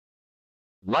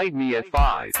Light me at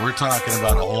 5. We're talking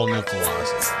about a whole new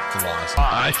philosophy.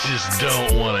 I just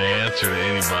don't want to answer to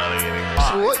anybody anymore.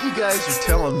 So what you guys are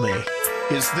telling me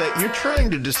is that you're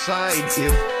trying to decide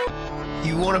if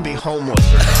you want to be homeless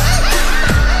or not.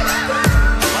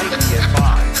 Light me at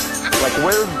 5. Like,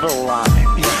 where's the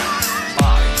line?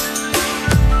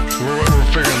 5. We're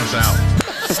figuring this out.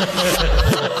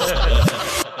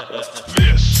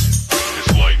 This is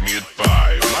Light Me at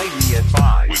 5. Light me at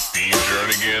 5. With Dean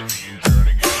Jernigan,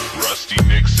 Rusty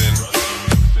Nixon,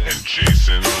 and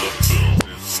Jason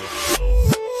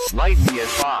LaFoon. Light me at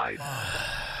 5.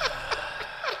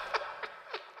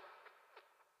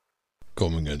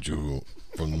 Coming at you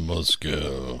from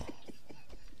Moscow.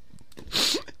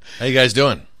 How you guys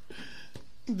doing?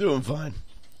 Doing fine.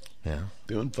 Yeah.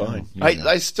 Doing fine.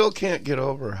 I still can't get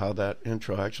over how that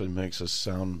intro actually makes us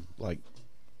sound like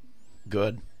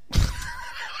good.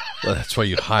 Well, that's why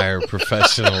you hire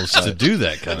professionals to do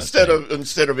that kind of thing.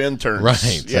 Instead of interns.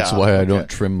 Right. Yeah, That's why I don't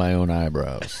trim my own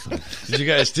eyebrows. Did you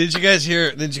guys hear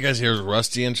his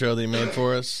Rusty intro that he made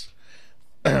for us?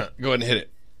 Go ahead and hit it.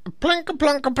 Planka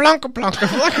planka planka planka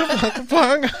planka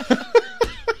planka.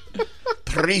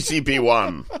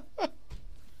 3CP1.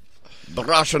 The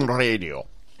Russian radio.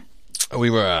 We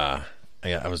were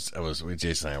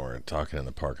Jason and I were talking in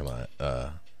the parking lot.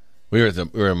 We were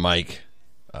at Mike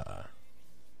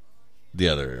the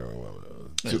other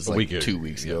like 2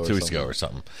 weeks ago. 2 weeks ago or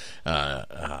something.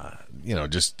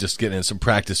 Just getting in some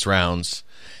practice rounds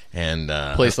and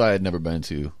Place I had never been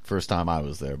to. First time I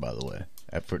was there, by the way.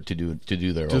 To do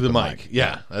their to the open mic.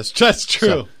 Yeah, that's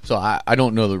true. So I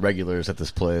don't know the regulars at this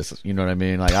place. You know what I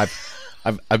mean? Like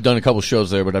I've done a couple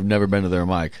shows there, but I've never been to their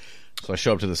mic. So I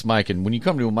show up to this mic, and when you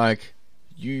come to a mic,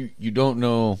 you don't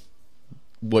know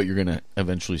what you're gonna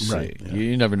eventually see. Right, yeah.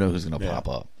 You never know who's gonna pop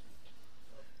up.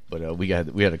 But we had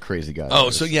a crazy guy. Oh,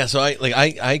 so yeah, so I've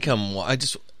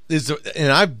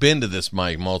been to this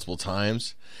mic multiple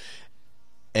times.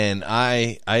 And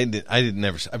I've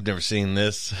never seen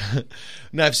this.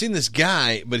 Now I've seen this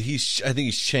guy, but I think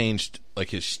he's changed like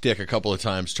his shtick a couple of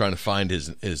times trying to find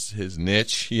his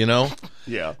niche, you know?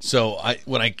 Yeah. So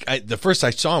the first I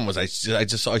saw him was I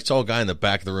saw a guy in the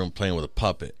back of the room playing with a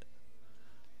puppet.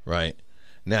 Right?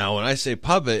 Now when I say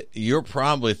puppet, you're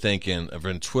probably thinking a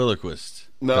ventriloquist.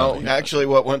 No, dummy. actually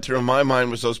what went through my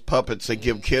mind was those puppets they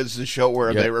give kids to show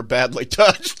where they were badly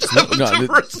touched.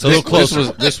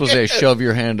 This was a shove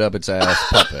your hand up its ass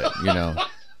puppet, you know.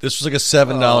 This was like a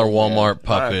 $7 Walmart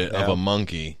puppet of a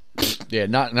monkey. Yeah,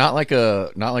 not like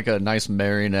a nice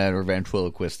marionette or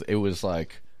ventriloquist. It was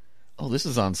like, oh, this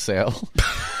is on sale.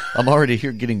 I'm already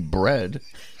here getting bread.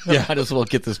 Yeah, might as well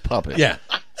get this puppet. Yeah.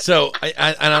 So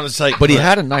I was like, but he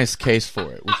had a nice case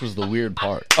for it, which was the weird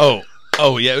part.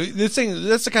 Oh yeah, that's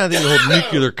the kind of thing you hold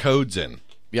nuclear codes in.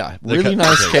 Yeah, really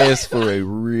nice case for a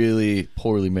really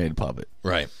poorly made puppet.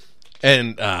 Right.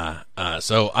 And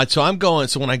so I'm going.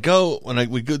 So when we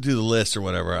go do the list or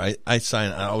whatever, I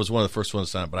sign. I was one of the first ones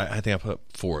to sign up, but I think I put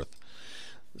fourth.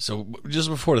 So just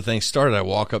before the thing started, I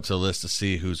walk up to the list to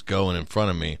see who's going in front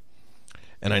of me,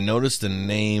 and I noticed the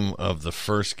name of the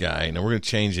first guy. Now we're going to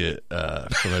change it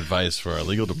from advice for our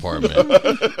legal department.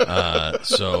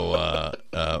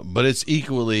 But it's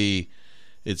equally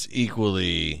as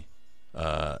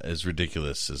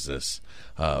ridiculous as this.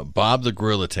 Bob the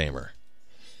Gorrilla Tamer,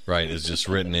 right? Is just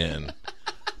written in.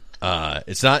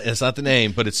 It's not the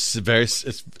name, but it's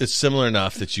similar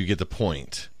enough that you get the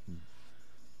point.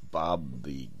 Bob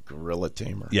the Gorilla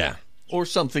Tamer. Yeah. Or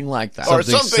something like that.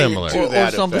 Something similar.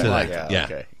 Or something like that. Yeah.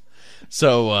 Okay.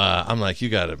 So I'm like, you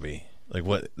got to be like,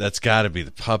 what? That's got to be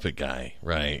the puppet guy,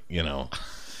 right? You know.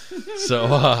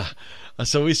 So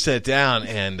we sat down,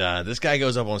 and this guy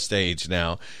goes up on stage.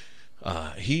 Now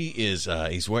he's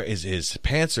wearing his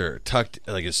pants are tucked,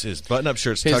 like his button-up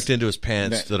shirt's tucked into his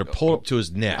pants that are pulled up to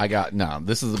his neck.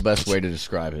 This is the best way to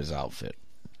describe his outfit.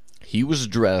 He was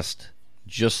dressed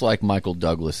just like Michael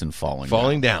Douglas in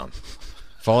Falling Down,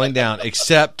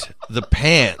 except the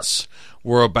pants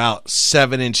were about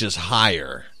 7 inches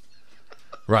higher.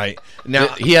 Right now,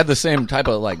 he had the same type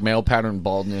of like male pattern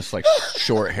baldness, like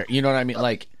short hair. You know what I mean?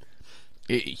 Like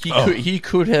he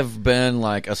could have been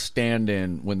like a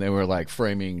stand-in when they were like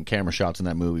framing camera shots in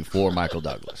that movie for Michael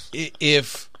Douglas.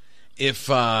 If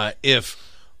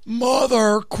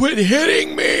 "Mother, quit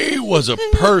hitting me" was a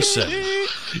person.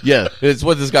 Yeah, it's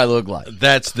what this guy looked like.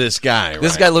 That's this guy.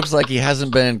 This guy looks like he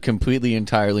hasn't been completely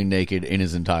entirely naked in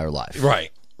his entire life.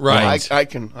 Right. I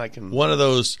can. One of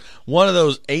those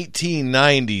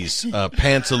 1890s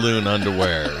pantaloon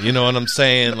underwear. You know what I'm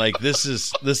saying? Like this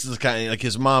is the kind of, like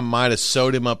his mom might have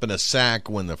sewed him up in a sack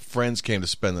when the friends came to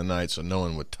spend the night, so no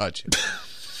one would touch him.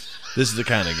 This is the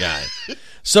kind of guy.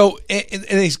 So and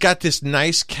he's got this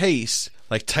nice case,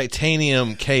 like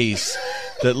titanium case,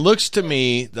 that looks to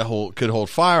me could hold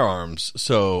firearms.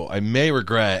 So I may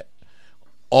regret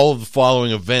all of the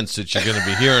following events that you're going to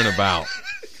be hearing about.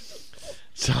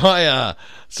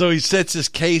 So he sets his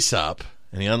case up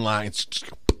and he unlocks.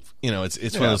 You know, it's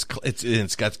one of those.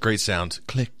 It's got great sound.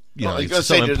 Click. You know, like it's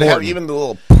something important. Even the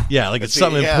little. Yeah, like it's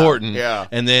something important. Yeah.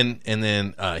 And then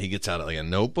he gets out like a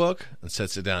notebook and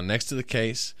sets it down next to the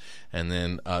case. And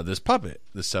then this puppet,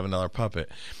 this $7 puppet.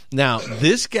 Now,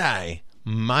 this guy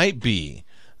might be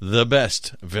the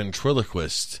best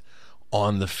ventriloquist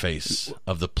on the face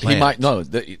of the planet. He might. No,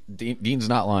 Dean's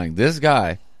not lying. This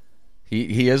guy,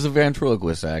 he is a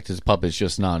ventriloquist act. His puppet's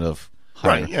just not of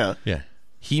higher. Right. Yeah. Yeah.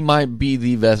 He might be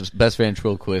the best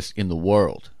ventriloquist in the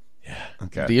world. Yeah.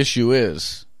 Okay. The issue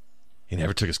is he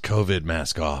never took his COVID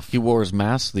mask off. he wore his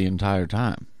mask the entire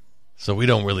time. So we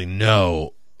don't really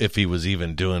know if he was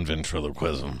even doing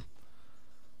ventriloquism.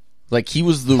 Like he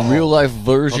was the real life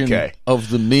version of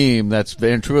the meme that's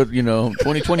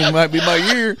 2020 might be my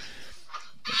year.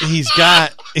 He's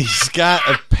got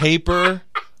a paper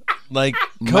like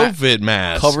COVID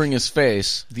mask covering his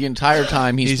face the entire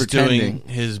time he's pretending. Doing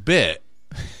his bit.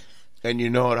 And you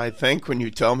know what I think when you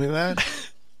tell me that?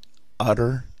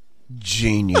 Utter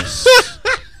genius.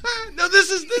 No,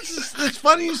 it's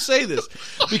funny you say this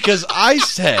because I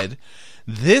said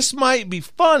this might be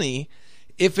funny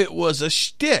if it was a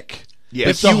shtick. Yes.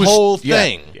 If the whole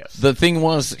thing. Yes. The thing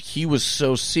was, he was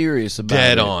so serious about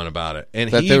Dead it. on about it.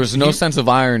 And that there was no sense of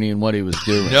irony in what he was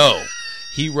doing. No.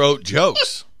 He wrote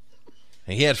jokes.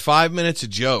 And he had 5 minutes of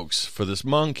jokes for this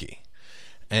monkey.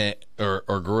 Or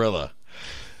gorilla.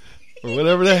 Or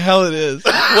whatever the hell it is.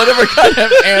 Whatever kind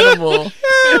of animal.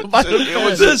 It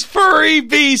was this furry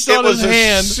beast on his hand.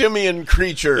 It was a simian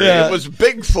creature. Yeah. It was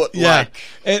Bigfoot-like. Yeah.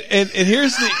 And here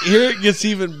it gets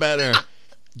even better.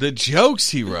 The jokes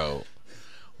he wrote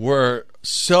were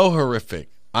so horrific.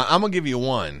 I'm going to give you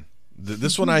one.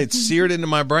 This one I had seared into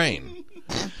my brain.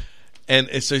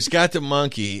 And so he's got the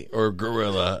monkey or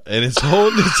gorilla, and it's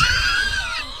holding its...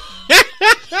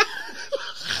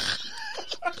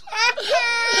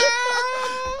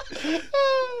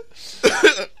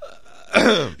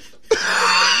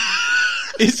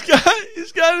 He's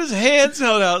got his hands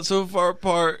held out so far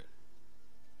apart,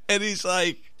 and he's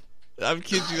like, I'm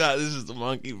kidding you not, this is the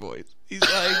monkey voice. He's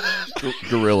like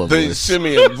gorilla the voice.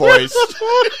 simian voice.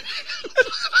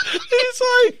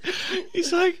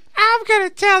 he's like, I'm gonna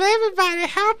tell everybody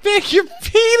how big your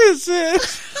penis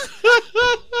is.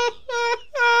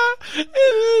 And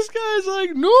this guy's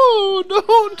like, no,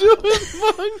 don't do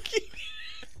it, monkey.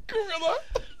 Gorilla.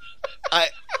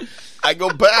 I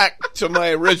go back to my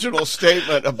original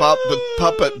statement about the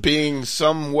puppet being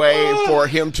some way for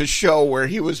him to show where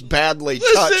he was badly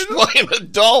touched by an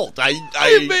adult.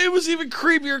 It was even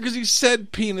creepier because he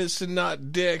said penis and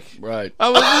not dick. Right. I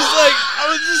was just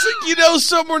like,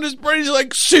 somewhere in his brain he's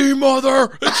like, see,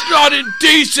 mother, it's not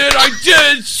indecent. I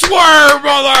did swear,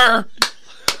 mother.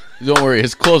 Don't worry,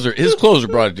 his closer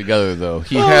brought it together though.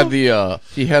 He had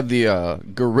the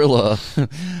gorilla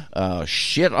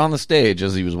shit on the stage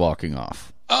as he was walking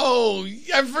off. Oh,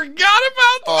 I forgot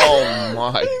about that. Oh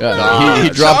my god! He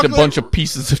dropped a bunch of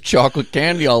pieces of chocolate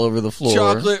candy all over the floor.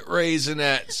 Chocolate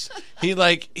raisinets. He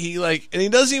and he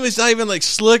doesn't even. He's not even like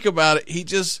slick about it. He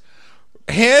just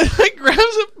grabs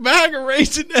a bag of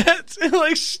raisinets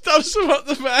and stuffs them up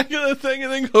the back of the thing,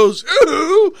 and then goes,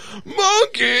 "Ooh,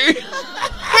 monkey!"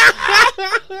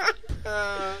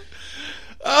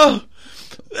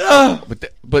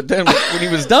 But then when he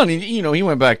was done, he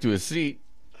went back to his seat.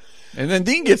 And then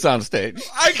Dean gets on stage.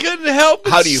 I couldn't help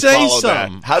but How do you say follow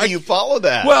something. that? How do you follow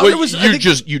that? Well,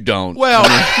 you don't.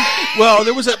 Well,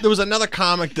 there was another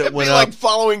comic that went like up.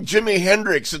 following Jimi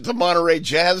Hendrix at the Monterey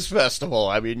Jazz Festival.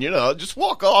 I mean, just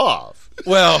walk off.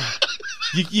 Well,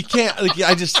 you can't.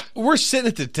 We're sitting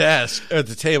at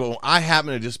the table. I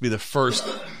happen to just be the first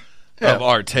of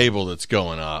our table that's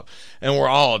going up, and we're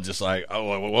all just like, oh,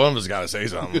 well, one of us got to say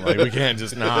something. Like, we can't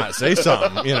just not say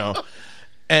something,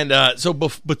 And so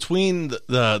between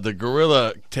the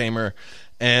gorilla tamer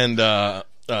and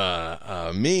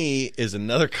me is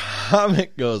another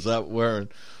comic goes up wearing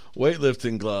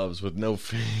weightlifting gloves with no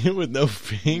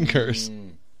fingers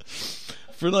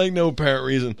for no apparent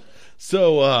reason.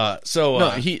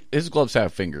 His gloves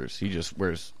have fingers. He just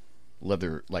wears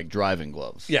leather driving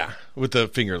gloves. Yeah, with the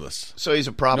fingerless. So he's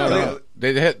a proper. No,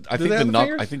 they had. I they have the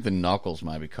fingers? think the knuckles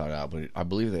might be cut out, but I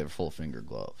believe they have full finger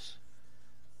gloves.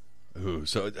 Ooh,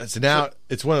 so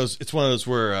it's one of those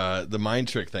where the mind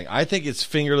trick thing. I think it's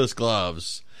fingerless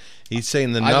gloves, He's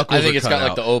saying the knuckles. I think are it's cut got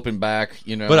like out. the open back,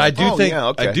 you know. But I do think yeah,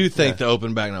 okay. I do think the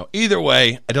open back. No, either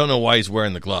way, I don't know why he's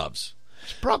wearing the gloves.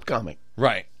 It's prop comic.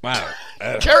 Right. Wow.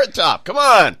 Carrot Top. Come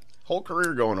on. Whole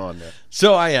career going on there.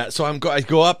 So I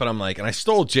go up and I'm like, and I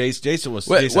stole Jason. Jason was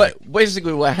Jason,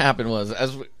 basically what happened was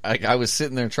I was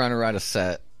sitting there trying to write a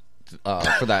set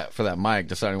for that mic,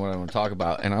 deciding what I want to talk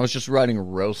about, and I was just writing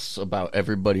roasts about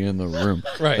everybody in the room,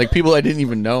 Right. like people I didn't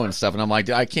even know and stuff. And I'm like,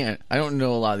 I don't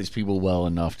know a lot of these people well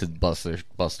enough to bust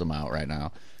them out right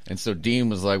now. And so Dean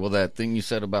was like, "Well, that thing you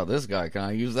said about this guy, can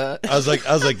I use that?" I was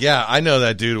like, yeah, I know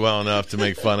that dude well enough to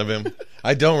make fun of him.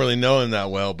 I don't really know him that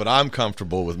well, but I'm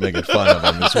comfortable with making fun of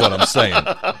him. Is what I'm saying.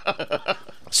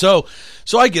 So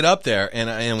I get up there,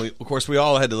 and we, of course, we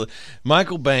all had to.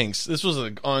 Michael Banks. This was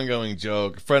an ongoing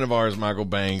joke. A friend of ours, Michael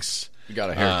Banks. You got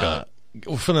a haircut.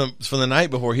 From the night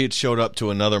before, he had showed up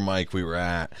to another mic we were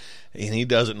at, and he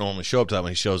doesn't normally show up to that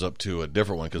one. He shows up to a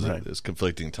different one because it's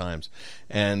conflicting times.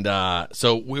 And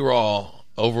so we were all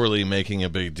overly making a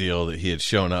big deal that he had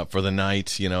shown up for the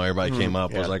night. You know, everybody came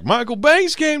up. Was like, Michael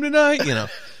Banks came tonight. You know.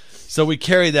 So we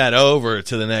carried that over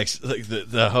to the next. Like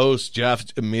the host Jeff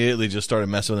immediately just started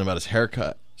messing with him about his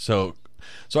haircut. So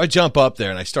I jump up there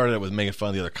and I started it with making fun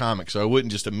of the other comics, so I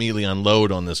wouldn't just immediately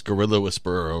unload on this gorilla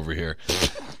whisperer over here.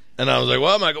 And I was like,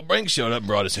 "Well, Michael Banks showed up and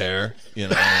brought his hair." You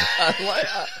know.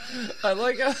 I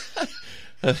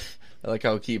like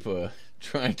how keep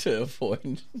trying to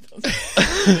avoid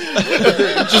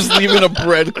just leaving a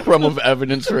breadcrumb of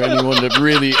evidence for anyone to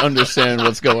really understand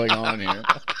what's going on here.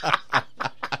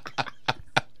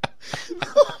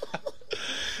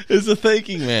 It's a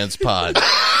thinking man's pod.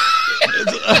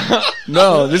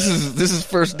 No, this is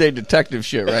first day detective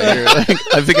shit right here.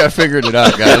 I think I figured it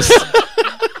out, guys.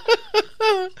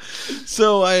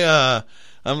 So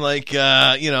I'm like,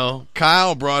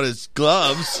 Kyle brought his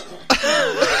gloves.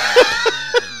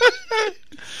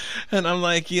 And I'm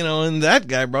like, and that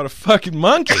guy brought a fucking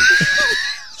monkey.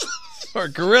 Or a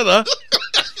gorilla.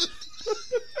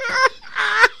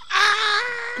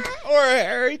 Or a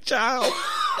hairy child.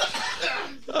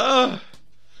 That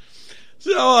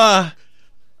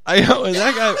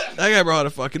guy brought a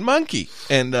fucking monkey,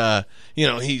 and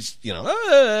he's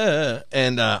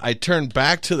and I turned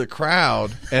back to the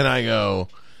crowd and I go,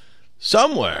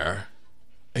 somewhere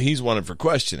he's wanted for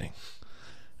questioning,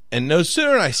 and no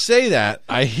sooner than I say that,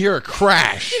 I hear a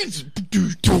crash.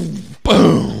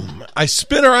 Boom! I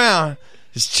spin around.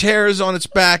 His chair is on its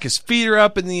back. His feet are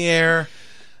up in the air.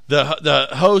 The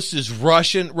host is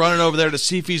running over there to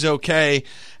see if he's okay,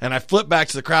 and I flip back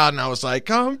to the crowd and I was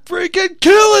like, "I'm freaking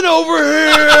killing over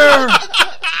here!"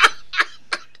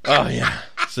 Oh yeah.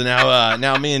 So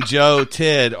now me and Joe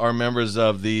Tid are members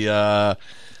of the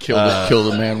Kill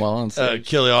the man while on stage.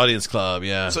 Kill the Audience Club.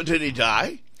 Yeah. So did he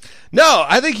die? No,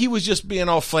 I think he was just being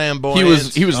all flamboyant.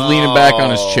 He was leaning back on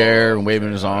his chair and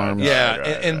waving his arms. Yeah,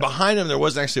 and behind him there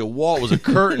wasn't actually a wall; it was a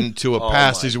curtain to a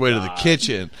passageway to the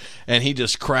kitchen, and he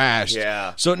just crashed.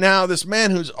 Yeah. So now this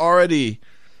man who's already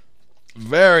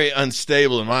very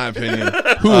unstable, in my opinion,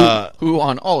 who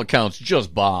on all accounts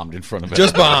just bombed in front of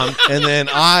just everybody. bombed,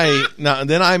 and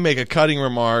then I make a cutting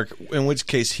remark, in which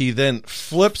case he then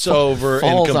flips over and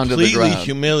Falls onto the completely ground.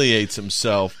 humiliates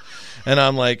himself. And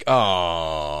I'm like,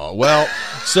 oh, well,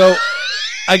 so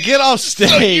I get off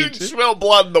stage. You smell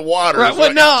blood in the water. Right,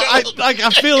 well, no,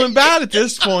 I'm feeling bad at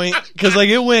this point because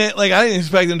it went I didn't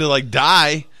expect him to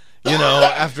die,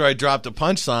 after I dropped a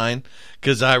punchline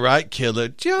because I write killer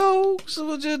jokes.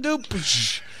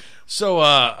 So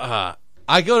I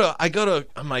go to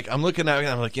I'm looking at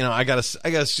him, I'm like, I gotta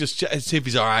just see if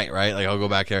he's all right, right? Like I'll go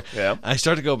back there. Yeah. I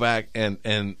start to go back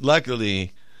and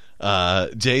luckily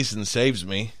Jason saves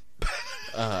me.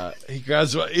 He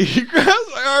grabs my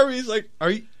arm. He's like, "Are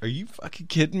you fucking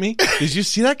kidding me? Did you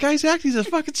see that guy's act? He's a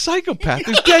fucking psychopath.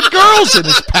 There's dead girls in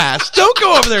his past. Don't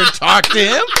go over there and talk to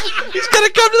him. He's gonna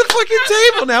come to the fucking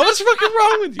table now. What's fucking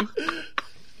wrong with you?"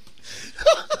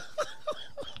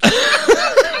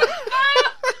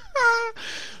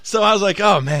 So I was like,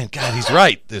 "Oh man, God, he's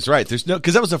right. There's no,"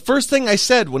 because that was the first thing I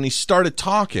said when he started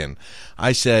talking.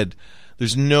 I said,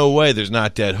 "There's no way there's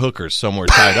not dead hookers somewhere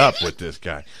tied up with this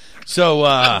guy." So,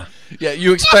 yeah,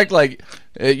 you expect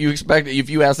if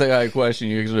you ask that guy a question,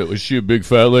 you expect, was she a big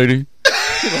fat lady?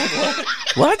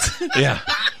 What? Yeah.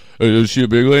 Was she a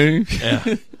big lady? Yeah.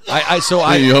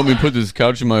 Can you help me put this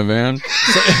couch in my van?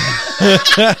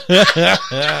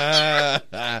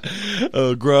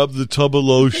 Grab the tub of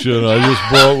lotion I just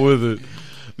brought with it.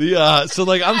 So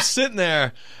I'm sitting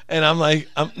there and I'm like,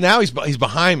 now he's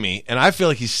behind me and I feel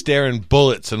like he's staring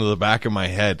bullets into the back of my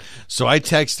head. So I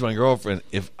text my girlfriend,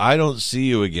 if I don't see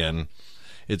you again,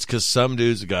 It's because some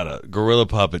dude's got a gorilla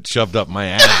puppet shoved up my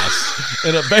ass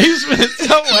in a basement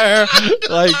somewhere.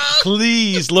 Like,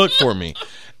 please look for me.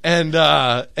 And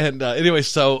anyway,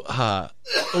 so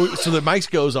the mic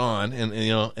goes on,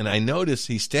 and I notice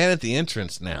he's standing at the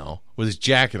entrance now with his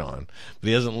jacket on, but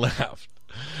he hasn't left.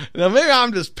 Now maybe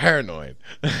I'm just paranoid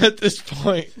at this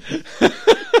point.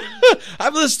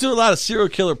 I've listened to a lot of Serial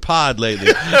Killer Pod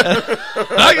lately.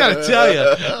 I gotta tell you,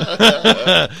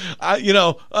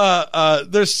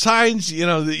 there's signs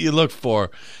that you look for,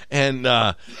 and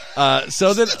so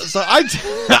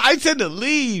I tend to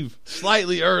leave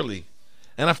slightly early.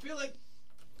 And I feel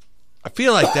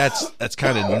like that's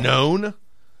kind of known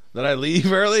that I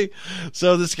leave early.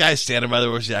 So this guy's standing by the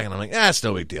horse jack, and I'm like, it's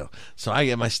no big deal. So I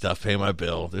get my stuff, pay my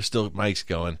bill. There's still mics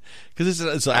going because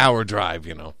it's an hour drive,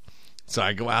 So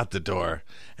I go out the door,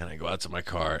 and I go out to my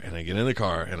car, and I get in the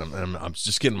car, and I'm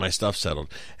just getting my stuff settled.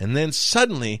 And then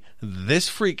suddenly, this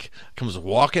freak comes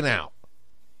walking out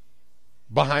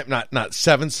behind, not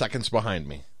 7 seconds behind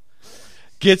me.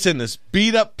 Gets in this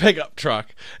beat-up pickup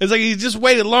truck. It's like he just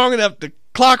waited long enough to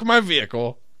clock my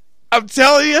vehicle. I'm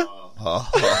telling you.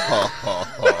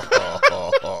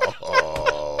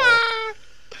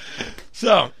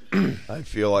 So, I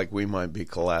feel like we might be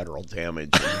collateral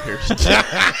damage in here.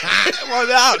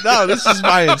 Well, no, this is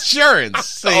my insurance.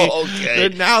 See, okay.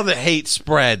 Now the hate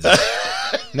spreads.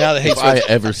 If I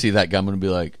ever see that guy, I'm going to be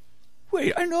like,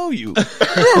 wait, I know you.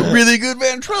 You're a really good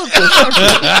ventriloquist, aren't you?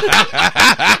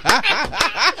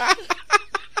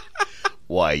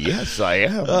 Why, yes, I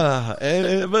am.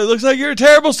 But it looks like you're a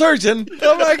terrible surgeon.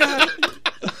 Oh, my God.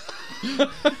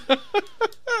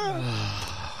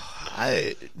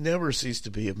 I never cease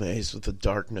to be amazed with the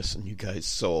darkness in you guys'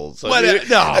 souls. No. A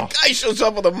guy shows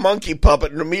up with a monkey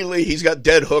puppet, and immediately he's got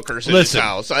dead hookers in his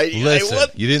house. You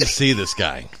didn't see this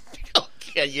guy.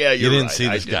 Yeah, you didn't right. see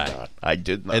this guy. I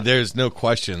did not. And there's no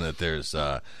question that there's,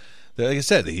 like I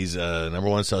said, he's number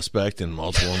one suspect in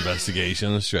multiple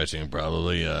investigations, stretching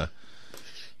probably a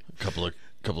couple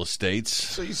of states.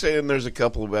 So you're saying there's a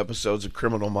couple of episodes of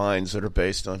Criminal Minds that are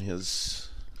based on his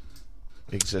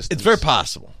existence? It's very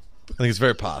possible. I think it's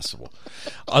very possible.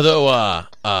 Although,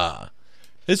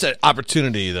 it's an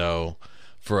opportunity, though,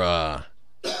 for us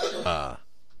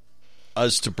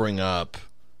to bring up.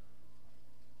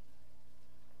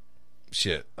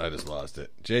 Shit, I just lost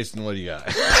it. Jason, what do you got?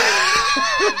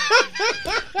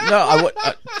 No,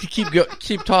 to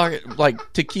keep talking,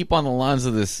 like to keep on the lines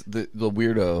of the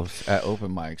weirdos at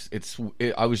open mics.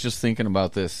 I was just thinking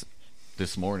about this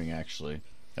morning, actually,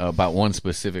 about one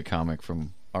specific comic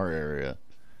from our area.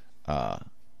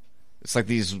 It's like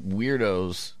these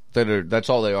weirdos that's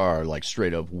all they are, like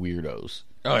straight up weirdos.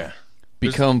 Oh yeah.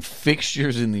 Become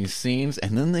fixtures in these scenes,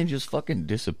 and then they just fucking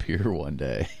disappear one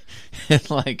day. And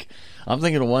like, I'm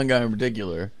thinking of one guy in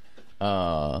particular.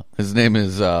 His name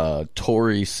is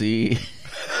Tory C.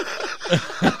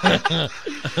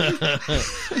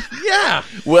 Yeah.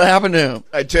 What happened to him?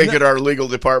 I take it our legal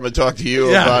department talked to you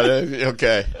about it.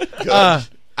 Okay.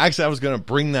 Actually, I was going to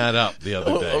bring that up the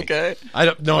other day. Okay. I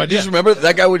don't no idea. Just remember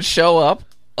that guy would show up,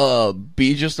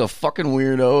 be just a fucking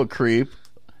weirdo, a creep,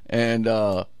 and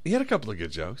he had a couple of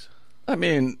good jokes. I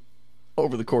mean,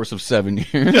 over the course of 7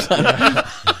 years.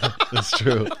 That's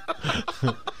true.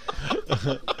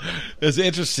 It's an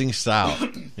interesting style.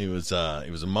 He was a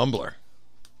mumbler.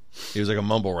 He was like a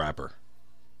mumble rapper.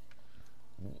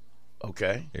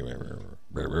 Okay. That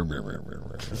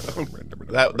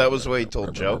was the way he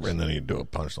told jokes. And then he'd do a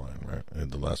punchline, right?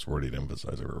 And the last word he'd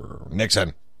emphasize,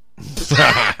 Nixon.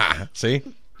 See?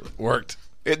 Worked.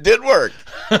 It did work.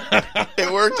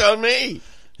 It worked on me.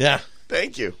 Yeah.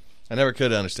 Thank you. I never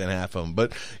could understand half of them,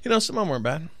 but some of them weren't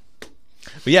bad.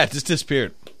 But yeah, it just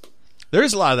disappeared. There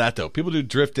is a lot of that though. People do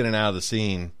drift in and out of the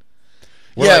scene.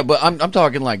 But I'm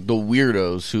talking like the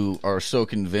weirdos who are so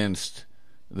convinced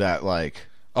that like,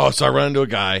 so I run into a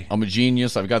guy. I'm a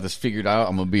genius. I've got this figured out.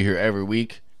 I'm gonna be here every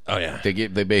week. Oh yeah.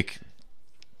 They make.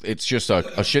 It's just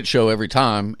a shit show every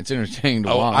time. It's entertaining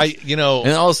to watch. And all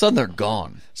of a sudden they're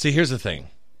gone. See, here's the thing.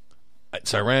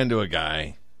 So I ran into a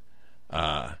guy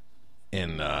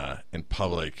in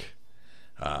public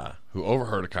who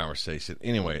overheard a conversation.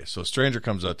 Anyway, so a stranger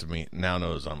comes up to me, now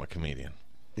knows I'm a comedian.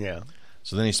 Yeah.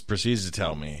 So then he proceeds to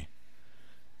tell me,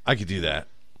 I could do that.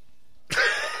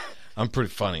 I'm pretty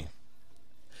funny.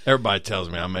 Everybody tells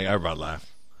me I make everybody laugh.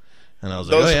 And I was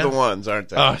like, those are the ones, aren't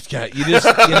they? Oh, God, you just,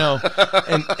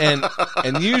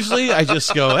 and usually I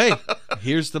just go, hey,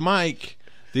 here's the mic.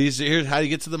 Here's how you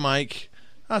get to the mic.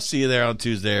 I'll see you there on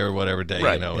Tuesday or whatever day,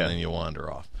 and then you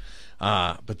wander off.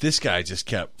 But this guy just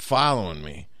kept following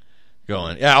me,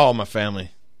 going, yeah, all my family.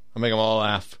 I make them all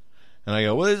laugh. And I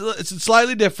go, well, it's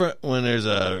slightly different when it's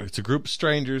a group of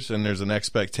strangers and there's an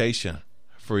expectation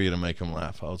for you to make them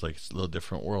laugh. I was like, it's a little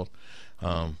different world.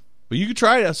 But you could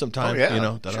try it sometime, Oh, yeah, you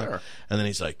know. sure. And then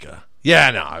he's like,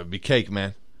 yeah, no, I'd be cake,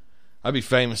 man. I'd be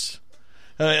famous.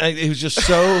 He was just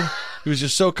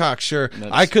so cocksure.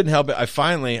 I couldn't help it.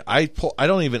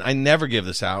 I never give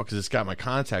this out because it's got my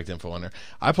contact info on there.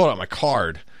 I pulled out my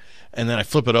card. And then I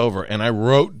flip it over, and I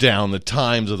wrote down the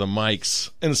times of the mics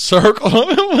and circled them.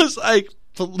 It was like,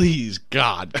 please,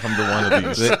 God, come to one of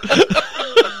these.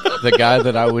 The guy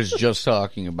that I was just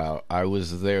talking about, I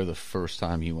was there the first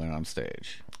time he went on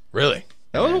stage. Really?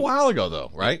 That was a while ago, though,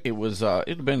 right? It was. It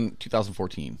had been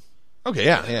 2014. Okay,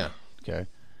 yeah. Okay,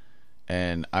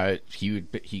 and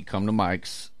he'd come to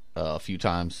Mike's a few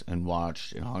times and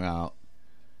watched and hung out,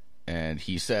 and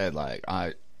he said like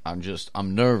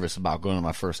I'm nervous about going to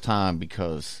my first time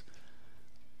because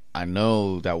I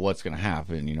know that what's going to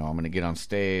happen. You know, I'm going to get on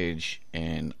stage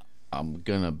and I'm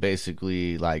going to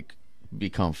basically like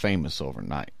become famous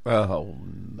overnight. Oh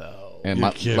no! And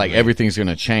everything's going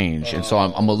to change, and so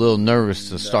I'm a little nervous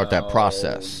to start that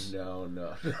process. No.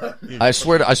 I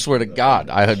swear to God,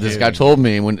 this guy told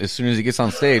me as soon as he gets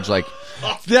on stage, like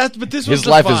but this was his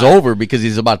life is over because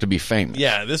he's about to be famous.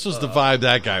 Yeah, this was the vibe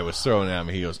that guy was throwing at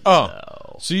me. He goes, "Oh,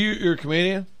 so you're a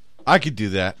comedian? I could do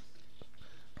that."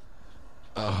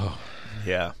 Oh,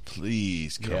 Yeah.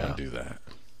 please come and do that.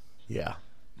 Yeah.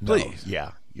 Please. No,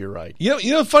 yeah, you're right. You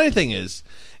know, the funny thing is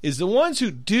the ones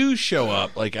who do show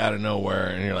up like out of nowhere,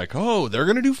 and you're like, "Oh, they're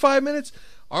going to do 5 minutes,"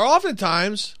 are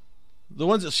oftentimes the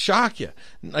ones that shock you,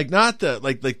 like not the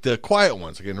like the quiet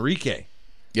ones, like Enrique.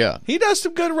 Yeah. He does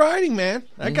some good writing, man.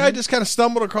 That guy just kind of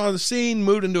stumbled across the scene,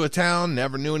 moved into a town,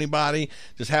 never knew anybody,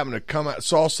 just happened to come out,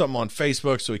 saw something on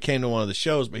Facebook, so he came to one of the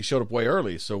shows, but he showed up way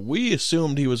early. So we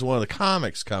assumed he was one of the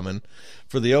comics coming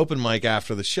for the open mic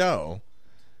after the show.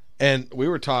 And we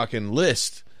were talking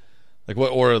list, like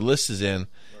what order the list is in.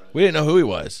 We didn't know who he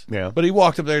was. Yeah. But he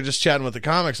walked up there just chatting with the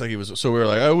comics like he was. So we were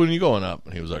like, "Oh, when are you going up?"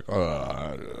 And he was like,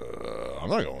 "I'm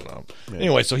not going up." Yeah.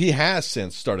 Anyway, so he has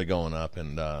since started going up,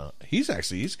 and he's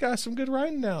got some good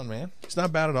writing down, man. It's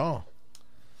not bad at all.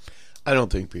 I don't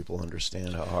think people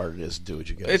understand how hard it is to do what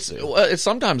you guys do. It's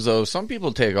sometimes though. Some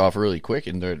people take off really quick,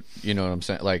 and they're, you know what I'm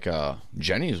saying. Like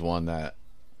Jenny's one that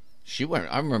she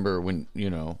went. I remember when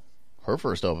her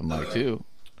first open mic too.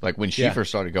 Like when she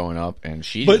first started going up, and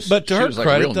but to her was like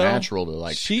credit, real though, natural to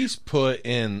like. She's put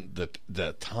in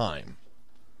the time.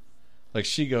 Like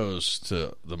she goes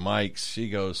to the mics, she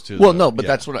goes to.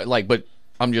 That's what I like. But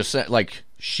I'm just saying, like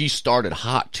she started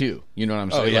hot too. You know what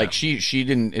I'm saying? Oh, yeah. Like she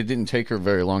didn't. It didn't take her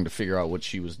very long to figure out what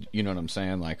she was. You know what I'm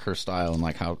saying? Like her style and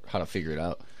like how to figure it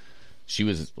out. She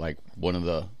was like one of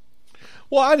the.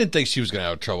 Well, I didn't think she was going to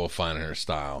have trouble finding her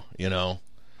style. You know,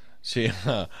 she's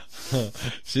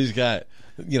got.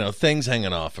 Things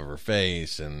hanging off of her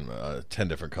face and 10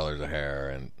 different colors of hair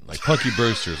and like Punky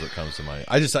Brewster is what comes to mind.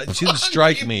 She didn't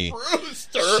strike me.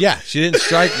 Yeah, she didn't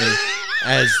strike me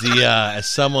as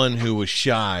someone who was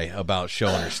shy about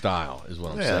showing her style. Is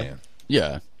what I'm saying.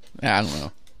 Yeah, I don't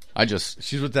know.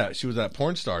 She was that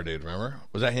porn star dude. Remember?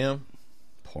 Was that him?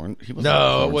 Porn? He was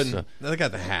no, it wasn't. They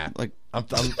got the hat. Like I'm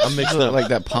mixing up like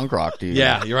that punk rock dude.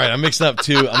 Yeah, you're right. I'm mixing up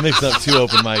two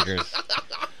open micers.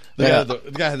 The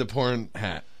guy had the porn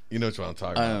hat. You know what I'm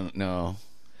talking about. I don't know.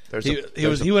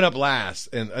 He went up last,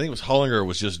 and I think it was Hollinger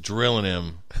was just drilling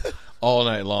him all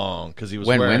night long because he was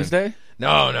wearing Wednesday.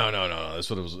 No.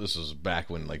 This was back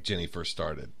when like Jenny first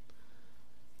started.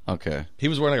 Okay. He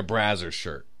was wearing like a Brazzers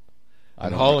shirt. I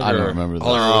don't remember that.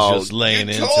 Hollinger was just laying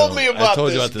into him. I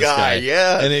told you about this guy.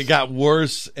 Yes. And it got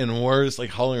worse and worse.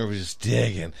 Like Hollinger was just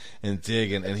digging, and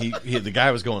the guy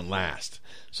was going last.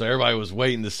 So everybody was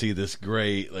waiting to see this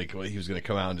great, like he was going to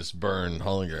come out and just burn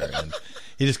Hollinger, and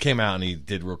he just came out and he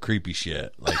did real creepy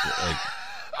shit, like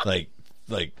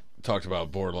talked about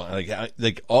borderline,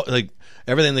 like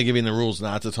everything they give you in the rules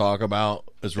not to talk about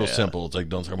is real simple. It's like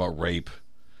don't talk about rape,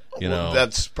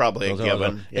 that's probably a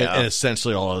given. And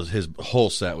essentially all his whole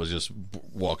set was just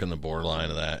walking the borderline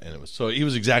of that, and he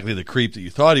was exactly the creep that you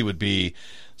thought he would be.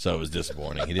 So it was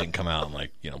disappointing. He didn't come out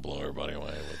and blow everybody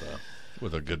away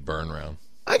with a good burn round.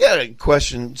 I got a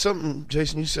question. Something,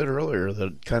 Jason, you said earlier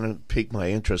that kind of piqued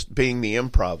my interest. Being the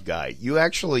improv guy, you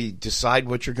actually decide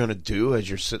what you're going to do as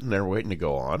you're sitting there waiting to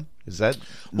go on? Is that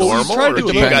normal, or do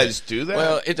you guys do that?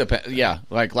 Well, it depends. Yeah,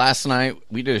 like last night,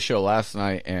 we did a show last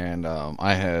night, and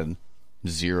I had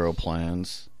zero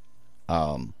plans.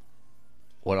 What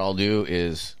I'll do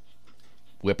is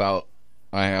whip out.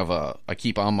 I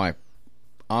keep on my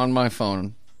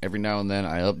phone every now and then.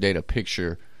 I update a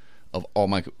picture of all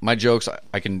my jokes.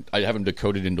 I have them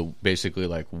decoded into basically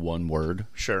like one word.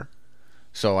 Sure.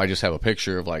 So I just have a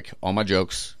picture of like all my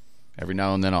jokes. Every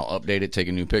now and then I'll update it, take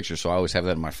a new picture. So I always have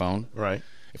that in my phone. Right.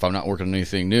 If I'm not working on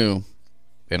anything new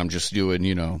and I'm just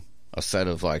doing, a set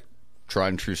of like tried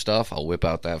and true stuff, I'll whip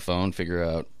out that phone, figure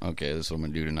out, okay, this is what I'm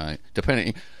going to do tonight.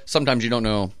 Sometimes you don't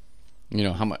know,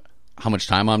 how much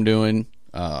time I'm doing,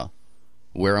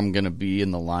 where I'm going to be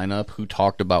in the lineup, who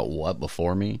talked about what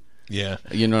before me. Yeah.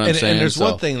 You know what I'm saying? And there's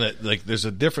one thing that, like, there's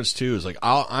a difference, too, is, like,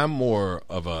 I'm more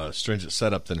of a stringent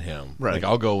setup than him. Right. Like,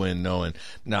 I'll go in knowing.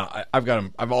 Now, I'm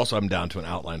down to an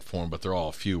outline form, but they're all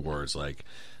a few words, like,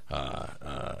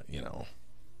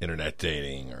 internet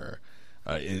dating or,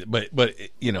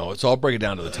 so I'll break it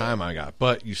down to the time I got.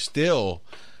 But you still,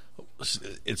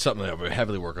 it's something that I've been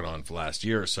heavily working on for the last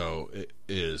year or so,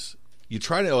 is you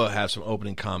try to have some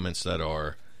opening comments that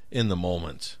are in the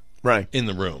moment. Right. In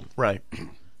the room. Right.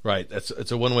 Right,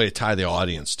 it's a one way to tie the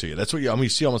audience to you. That's what you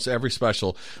see almost every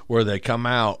special where they come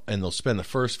out and they'll spend the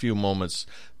first few moments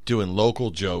doing local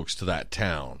jokes to that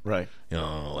town. Right.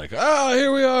 Like,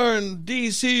 here we are in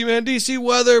D.C., man, D.C.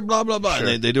 weather, blah, blah, blah. Sure.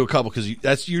 And they do a couple because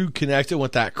that's you connecting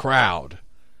with that crowd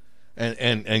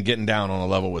and getting down on a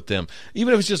level with them.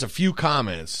 Even if it's just a few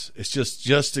comments, it's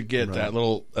just to get that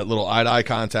little eye-to-eye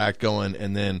contact going.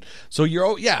 And then, so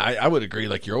I would agree,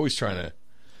 like you're always trying to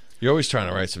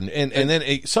write some, and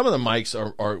then some of the mics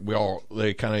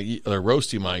they're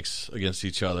roasty mics against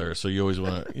each other. So you always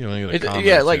want to get a comment.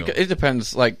 Yeah, like it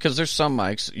depends. Like because there's some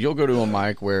mics you'll go to a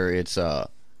mic where it's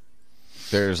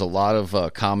there's a lot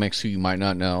of comics who you might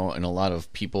not know, and a lot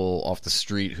of people off the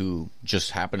street who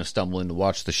just happen to stumble in to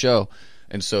watch the show,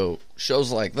 and so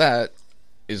shows like that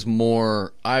is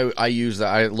more. I use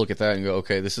that. I look at that and go,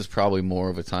 okay, this is probably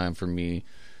more of a time for me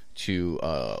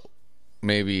to.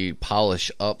 Maybe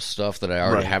polish up stuff that I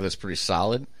already have that's pretty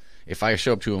solid. If I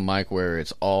show up to a mic where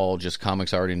it's all just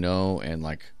comics I already know and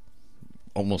like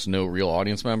almost no real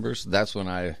audience members, that's when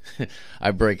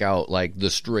I break out like the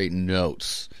straight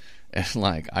notes. And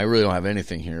like, I really don't have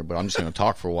anything here, but I'm just going to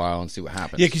talk for a while and see what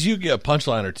happens. Yeah, because you get a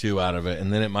punchline or two out of it,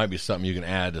 and then it might be something you can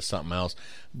add to something else.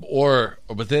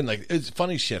 But then, like, it's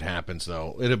funny shit happens,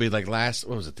 though. It'll be like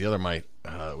the other mic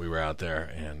we were out there,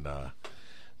 and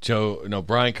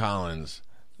Brian Collins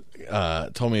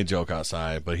told me a joke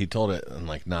outside, but he told it in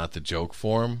like not the joke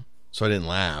form, so I didn't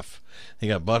laugh. He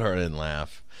got butthurt, I didn't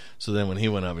laugh. So then when he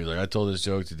went up, he's like, I told this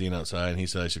joke to Dean outside, and he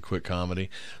said I should quit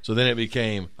comedy. So then it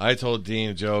became, I told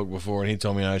Dean a joke before, and he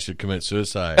told me I should commit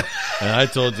suicide. And I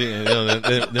told Dean,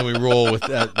 then we roll with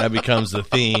that. That becomes the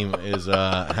theme, is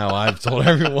how I've told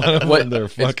everyone of them they're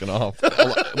fucking off.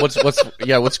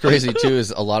 What's crazy too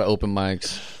is a lot of open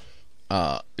mics.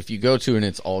 If you go to and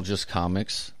it's all just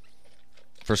comics,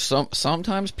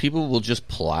 sometimes people will just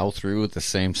plow through with the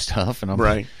same stuff, and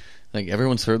I'm like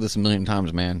everyone's heard this a million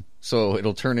times, man. So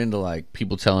it'll turn into like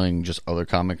people telling just other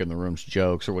comic in the room's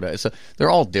jokes or whatever. So they're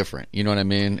all different. You know what I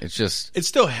mean? It's just it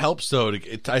still helps though.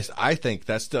 I think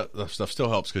that stuff still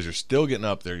helps because you're still getting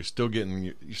up there. You're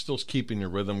still keeping your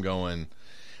rhythm going.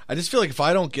 I just feel like if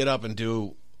I don't get up and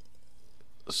do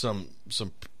some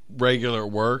regular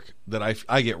work, that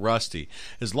I get rusty.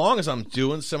 As long as I'm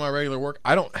doing semi-regular work,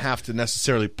 I don't have to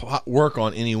necessarily work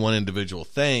on any one individual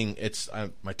thing.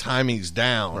 My timing's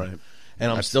down, and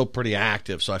I'm still pretty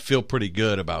active, so I feel pretty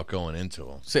good about going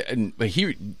into them. But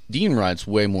Dean writes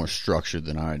way more structured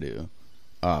than I do.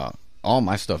 All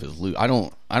my stuff is loose. I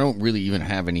don't really even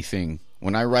have anything.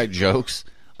 When I write jokes,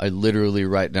 I literally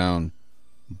write down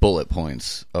bullet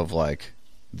points of like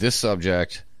this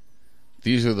subject.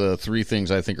 These are the 3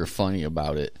 things I think are funny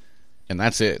about it, and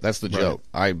that's it. That's the joke.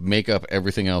 I make up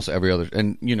everything else, every other,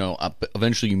 and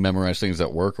eventually you memorize things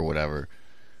at work or whatever.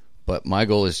 But my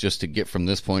goal is just to get from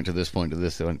this point to this point to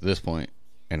this point,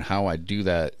 and how I do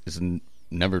that is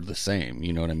never the same.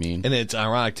 You know what I mean? And it's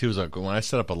ironic too. Is like when I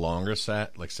set up a longer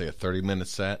set, like say a 30-minute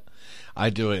set,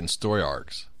 I do it in story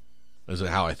arcs. Is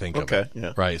how I think of it.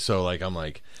 Yeah. Right. So like I'm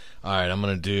like, all right, I'm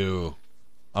gonna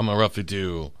roughly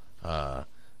do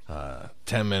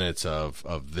 10 minutes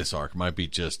of this arc. It might be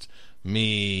just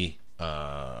me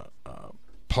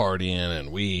partying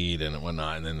and weed and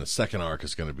whatnot, and then the second arc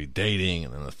is going to be dating,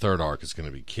 and then the third arc is going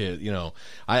to be kid.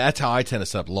 That's how I tend to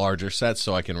set up larger sets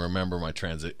so I can remember my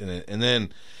transit. And then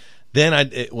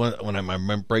when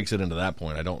my breaks it into that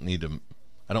point, I don't need to.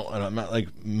 I'm not like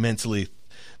mentally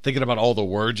thinking about all the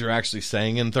words you're actually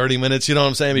saying in 30 minutes, you know what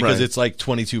I'm saying? Because it's like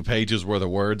 22 pages worth of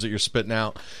words that you're spitting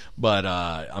out. But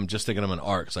I'm just thinking of an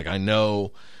arc. It's like I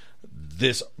know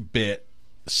this bit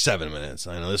 7 minutes.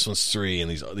 I know this one's 3,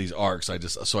 and these arcs. I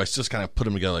just kind of put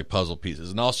them together like puzzle pieces,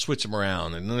 and I'll switch them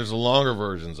around. And then there's longer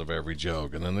versions of every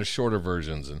joke, and then there's shorter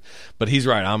versions. But he's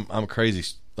right. I'm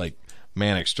crazy, like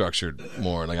manic structured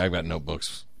more. Like I've got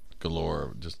notebooks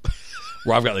galore. Just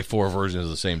where I've got like 4 versions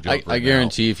of the same joke. I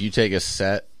guarantee if you take a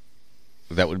set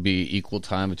that would be equal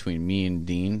time between me and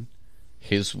Dean,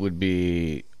 his would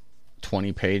be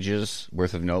 20 pages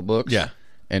worth of notebooks. Yeah.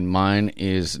 And mine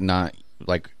is not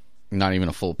even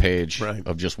a full page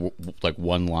of just like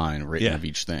one line written of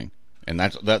each thing. And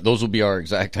those will be our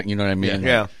exact, you know what I mean?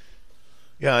 Yeah.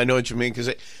 Yeah, I know what you mean, because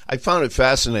I found it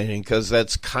fascinating, because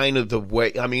that's kind of the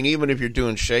way, I mean, even if you're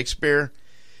doing Shakespeare,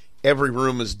 every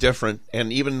room is different,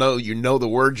 and even though you know the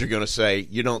words you're going to say,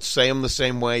 you don't say them the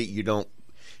same way, you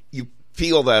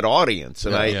feel that audience,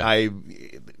 and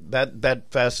that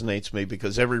fascinates me,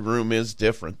 because every room is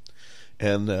different,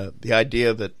 and the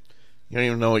idea that you don't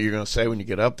even know what you're going to say when you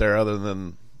get up there, other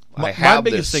than my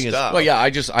biggest thing is, well, yeah,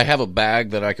 I have a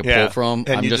bag that I could pull from.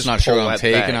 I'm just not sure I'm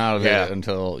taking out of it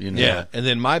until, you know. Yeah, and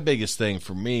then my biggest thing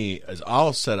for me is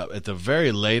I'll set up, at the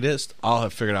very latest, I'll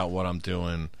have figured out what I'm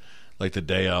doing like the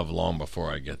day of, long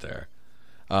before I get there.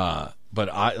 But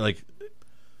I, like,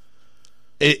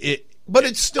 But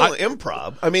it's still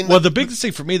improv. I mean, well, the biggest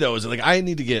thing for me, though, is like I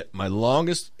need to get my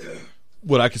longest,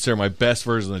 what I consider my best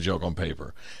version of the joke on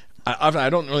paper. I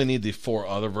don't really need the 4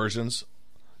 other versions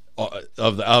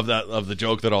of the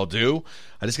joke that I'll do.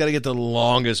 I just got to get the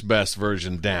longest, best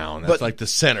version down. That's like the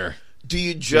center. Do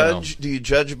you judge? Do you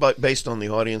judge based on the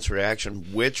audience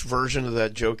reaction which version of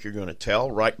that joke you're going to tell?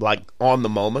 Right, like on the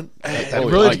moment. It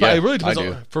really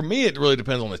depends. For me, it really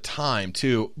depends on the time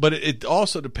too. But it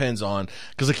also depends on,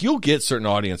 because like you'll get certain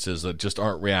audiences that just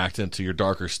aren't reacting to your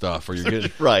darker stuff, or you're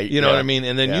getting right. You know what I mean?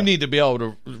 And then you need to be able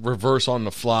to reverse on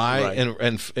the fly,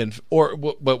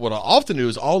 but what I often do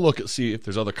is I'll look at see if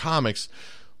there's other comics.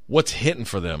 What's hitting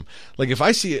for them? Like if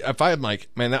I'm like,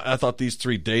 man, I thought these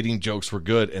 3 dating jokes were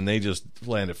good, and they just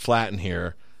landed flat in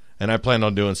here, and I planned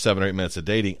on doing 7 or 8 minutes of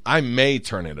dating, I may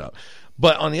turn it up.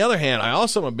 But on the other hand, I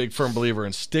also am a big firm believer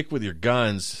in stick with your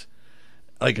guns.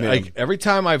 Like every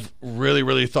time I've really,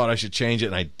 really thought I should change it,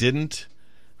 and I didn't,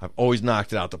 I've always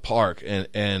knocked it out the park.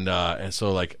 And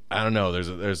so like I don't know.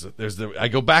 I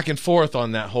go back and forth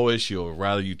on that whole issue of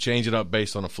whether you change it up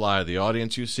based on the fly of the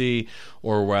audience you see,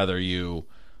 or whether you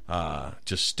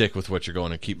just stick with what you're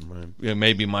going to keep. You know,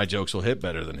 maybe my jokes will hit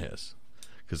better than his,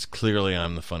 because clearly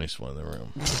I'm the funniest one in the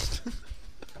room.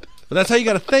 But that's how you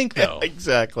got to think, though.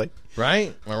 Exactly.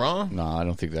 Right? Am I wrong? No, I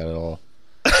don't think that at all.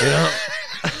 You know?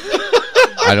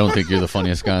 I don't think you're the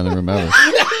funniest guy in the room ever.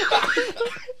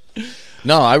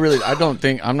 No, I don't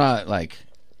think. I'm not like.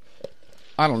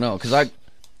 I don't know, because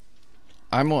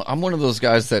I'm one of those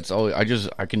guys that's always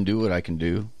I can do what I can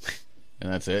do,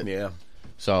 and that's it. Yeah.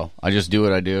 So I just do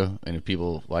what I do, and if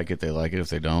people like it, they like it. If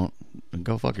they don't, then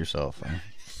go fuck yourself.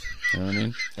 You know what I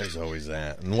mean? There's always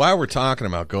that. And while we're talking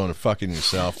about going and fucking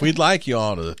yourself, we'd like you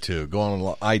all to go on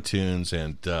iTunes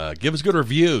and give us good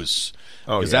reviews,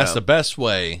 because that's the best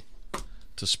way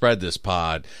to spread this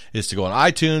pod, is to go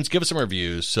on iTunes, give us some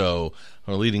reviews. So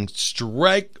we're leading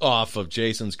straight off of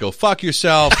Jason's "Go Fuck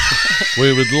Yourself."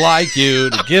 We would like you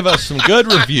to give us some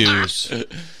good reviews.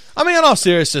 I mean, in all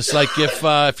seriousness, like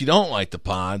if you don't like the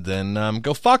pod, then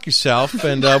go fuck yourself,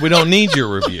 and we don't need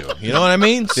your review. You know what I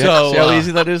mean? Yeah, so see how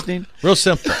easy that is, Dean? Real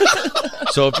simple.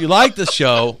 So if you like the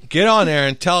show, get on there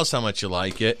and tell us how much you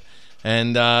like it.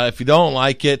 And if you don't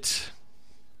like it,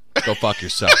 go fuck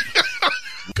yourself.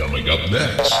 Coming up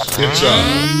next, it's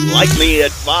Like Me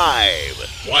at 5.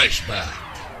 Flashback.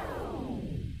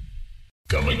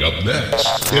 Coming up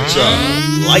next, it's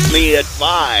Like Me at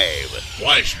 5.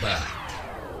 Flashback.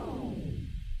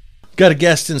 Got a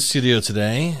guest in studio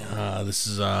today. This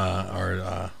is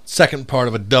our second part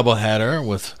of a doubleheader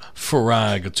with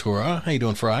Farai Gatura. How you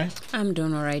doing, Farai? I'm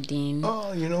doing all right, Dean.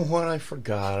 Oh, you know what? I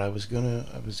forgot. I was gonna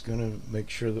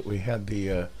make sure that we had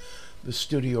the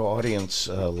studio audience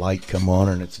light come on,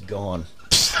 and it's gone.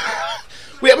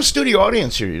 We have a studio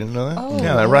audience here. You didn't know that? Oh,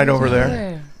 yeah, right over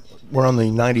there. We're on the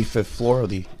 95th floor of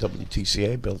the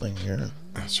WTCA building here.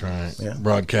 That's right. Yeah.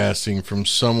 Broadcasting from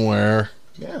somewhere.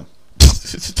 Yeah.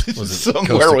 Was it somewhere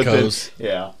coast to coast?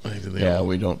 Yeah. Yeah,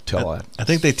 we don't tell that. I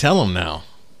think they tell them now.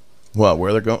 What?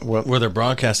 Where they're going? Where they're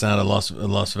broadcasting out of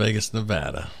Las Vegas,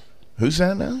 Nevada. Who's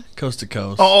that now? Coast to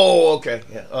coast. Oh, okay.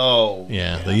 Yeah. Oh.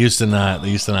 Yeah. They used to not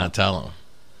tell them.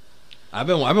 I've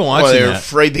been watching. Well, they're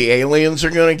afraid the aliens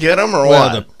are going to get them, or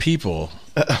what? The people.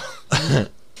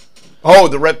 Oh,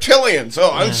 the reptilians.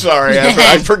 Oh, I'm sorry.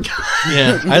 I forgot.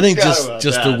 Yeah, I think just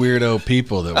the weirdo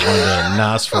people that wanted a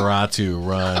Nosferatu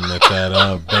run at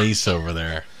that base over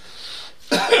there.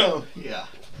 Yeah.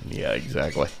 Yeah,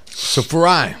 exactly. So,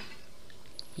 Farai,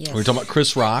 Yes. we're talking about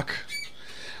Chris Rock.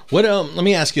 What? Let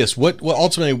me ask you this: What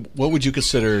ultimately, what would you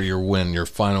consider your win, your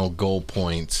final goal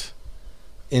point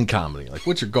in comedy? Like,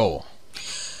 what's your goal?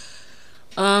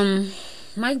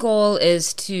 My goal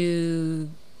is to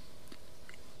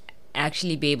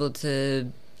actually be able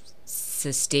to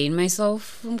sustain myself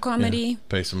from comedy.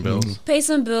 Pay some bills. Pay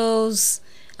some bills.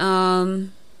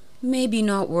 Maybe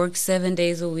not work 7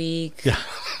 days a week.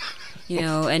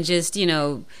 Yeah. And just,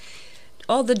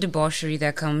 all the debauchery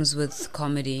that comes with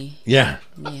comedy. Yeah.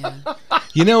 Yeah.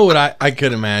 You know what I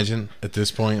could imagine at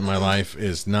this point in my life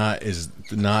is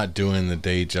not doing the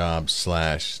day job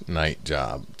 / night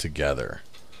job together.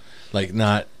 Like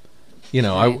not,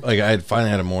 I had finally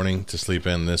had a morning to sleep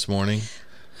in this morning,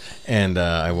 and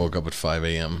I woke up at 5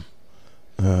 a.m.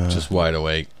 Just wide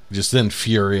awake, just then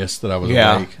furious that I was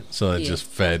awake. So it just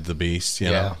fed the beast, you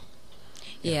know.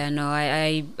 Yeah, no,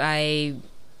 I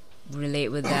relate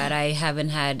with that. I haven't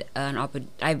had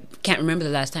I can't remember the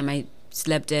last time I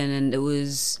slept in, and it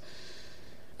was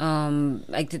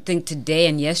I think today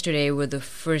and yesterday were the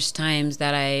first times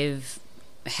that I've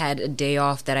had a day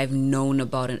off that I've known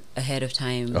about ahead of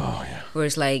time. Oh yeah. Where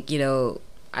it's like,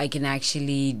 I can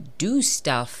actually do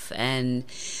stuff, and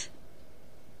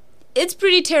it's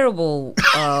pretty terrible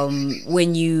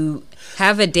when you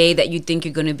have a day that you think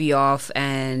you're going to be off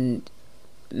and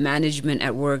management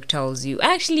at work tells you,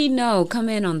 actually, no, come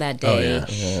in on that day. Oh,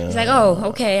 yeah. It's like, oh,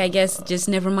 okay, I guess just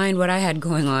never mind what I had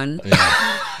going on.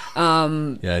 Yeah.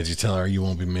 Did you tell her you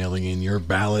won't be mailing in your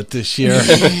ballot this year?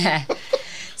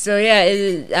 So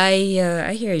yeah,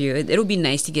 I hear you. It'll be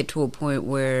nice to get to a point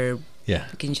where you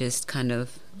can just kind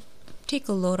of take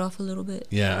a load off a little bit.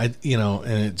 Yeah, I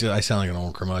sound like an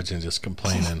old curmudgeon just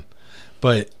complaining.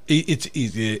 But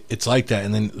it's like that,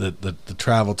 and then the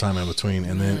travel time in between,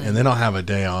 and then I'll have a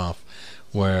day off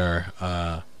where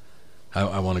I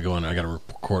want to go in. I got to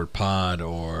record pod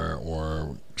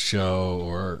or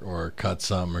show or cut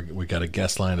something, or we got a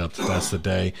guest lined up. That's the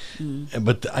day.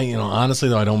 But honestly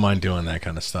though, I don't mind doing that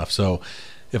kind of stuff. So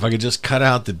if I could just cut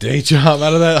out the day job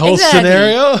out of that whole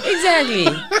scenario. Exactly.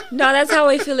 No, that's how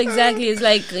I feel exactly. It's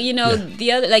like,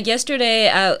 the other, like yesterday,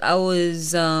 I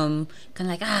was kind of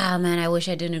like, man, I wish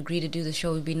I didn't agree to do the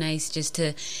show. It would be nice just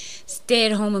to stay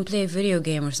at home and play a video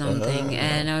game or something.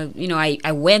 And,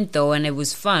 I went, though, and it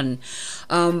was fun.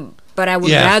 But I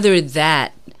would rather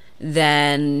that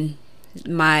than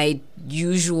my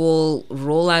usual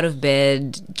roll out of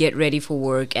bed, get ready for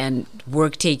work, and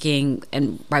work taking,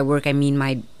 and by work I mean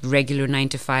my regular 9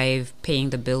 to 5 paying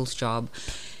the bills job,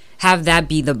 have that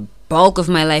be the bulk of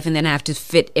my life, and then have to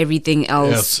fit everything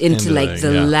else into like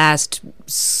the last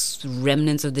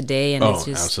remnants of the day. And it's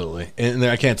just absolutely. And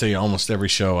I can't tell you, almost every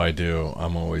show I do,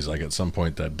 I'm always like, at some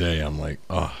point that day, I'm like,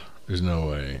 there's no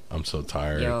way, I'm so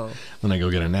tired. Then I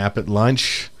go get a nap at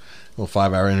lunch, a little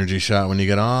 5-hour energy shot when you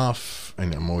get off,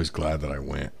 and I'm always glad that I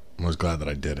went. I'm always glad that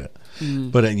I did it.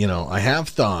 But I have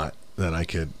thought that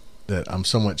I'm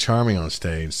somewhat charming on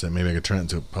stage, that maybe I could turn it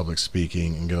into public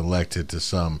speaking and get elected to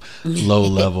some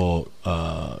low-level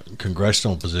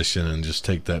congressional position and just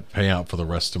take that payout for the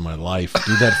rest of my life.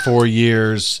 Do that 4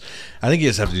 years. I think you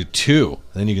just have to do 2.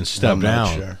 Then you can step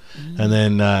down. Sure. And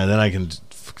then I can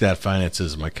that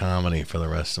finances my comedy for the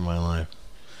rest of my life.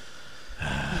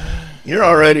 You're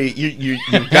already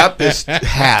you've got this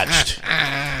hatched.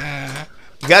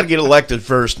 You got to get elected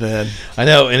first, man. I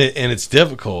know, and it's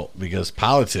difficult because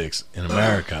politics in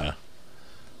America,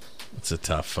 it's a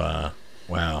tough.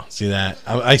 Wow, see that?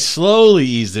 I slowly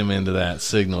eased him into that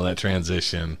signal, that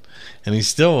transition, and he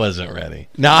still wasn't ready.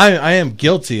 Now I am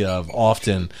guilty of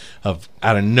often of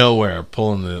out of nowhere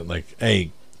pulling the hey,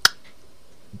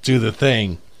 do the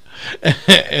thing,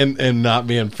 and not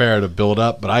being fair to build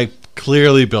up, but I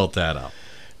clearly built that up.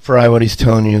 Fry, what he's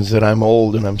telling you is that I'm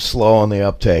old and I'm slow on the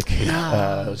uptake.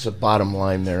 It's a bottom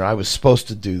line there. I was supposed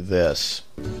to do this.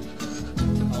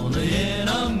 Only in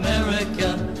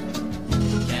America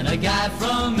can a guy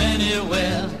from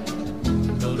anywhere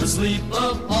go to sleep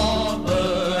a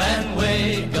pauper and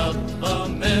wake up a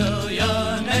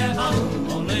millionaire.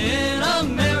 Only in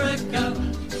America.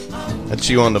 That's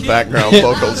you on the background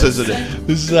vocals, isn't it?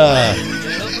 This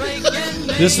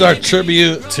is our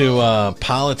tribute to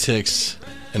politics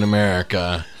in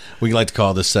America. We like to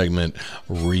call this segment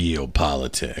Real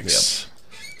Politics.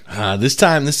 Yep. This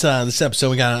episode,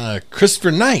 we got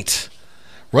Christopher Knight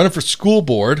running for school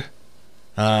board.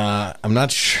 I'm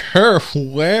not sure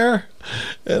where,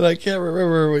 and I can't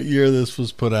remember what year this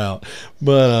was put out,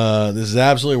 but this is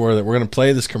absolutely worth it. We're going to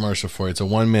play this commercial for you. It's a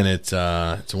 1 minute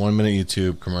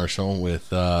YouTube commercial with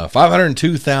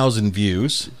 502,000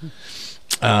 views.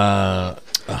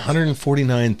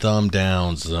 149 thumb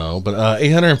downs though, but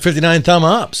 859 thumb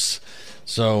ups.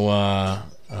 So I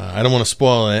don't want to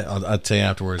spoil it. I'll tell you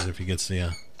afterwards if he gets the.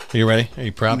 Are you ready? Are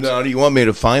you prepped? No. Do you want me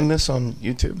to find this on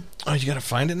YouTube? Oh, you got to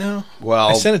find it now? Well,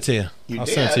 I sent it to you. I'll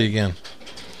did. send it to you again.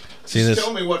 See Just this?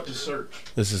 tell me what to search.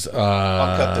 This is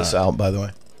I'll cut this out, by the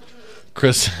way.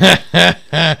 Chris.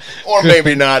 Or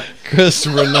maybe not.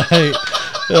 Christopher Knight.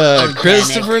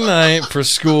 Christopher Knight for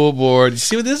school board. You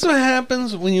see, this is what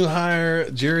happens when you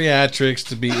hire geriatrics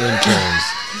to be interns.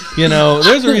 You know,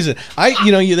 there's a reason.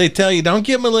 They tell you don't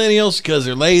get millennials because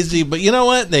they're lazy, but you know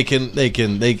what?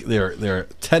 They're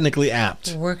technically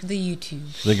apt. Work the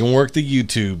YouTube. They can work the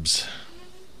YouTubes.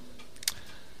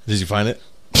 Did you find it?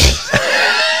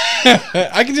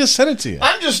 I can just send it to you.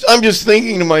 I'm just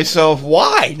thinking to myself,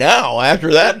 why now?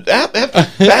 After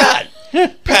that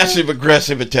passive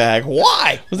aggressive attack,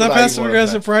 why? Was that passive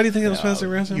aggressive? Why do you think it was passive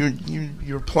aggressive?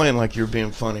 You're playing like you're being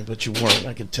funny, but you weren't.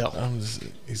 I could tell.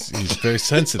 He's very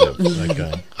sensitive. That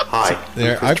guy. Hi,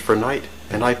 I'm Christopher Knight,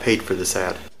 and I paid for this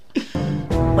ad.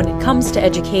 When it comes to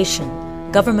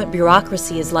education, government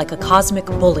bureaucracy is like a cosmic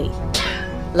bully.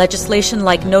 Legislation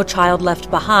like No Child Left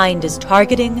Behind is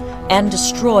targeting and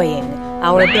destroying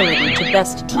our ability to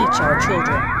best teach our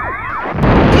children.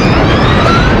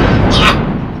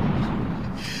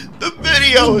 The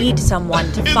video. We need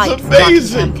someone to fight for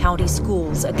Rockingham County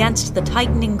schools against the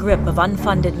tightening grip of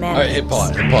unfunded mandates. All right, hit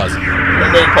pause.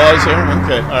 Everybody pause here?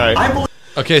 Okay, all right.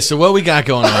 Okay, so what we got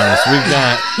going on is we've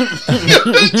got...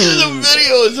 The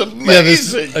video is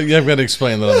amazing. I'm going to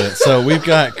explain a little bit. So we've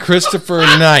got Christopher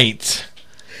Knight,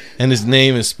 and his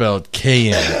name is spelled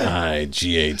Knight. I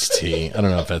don't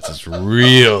know if that's his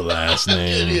real last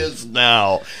name. It is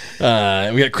now.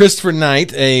 We got Christopher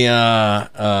Knight,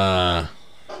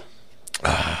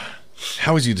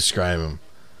 how would you describe him?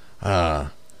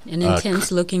 An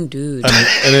intense-looking dude.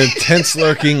 An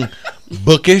intense-looking,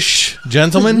 bookish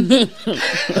gentleman.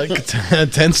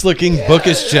 Intense-looking,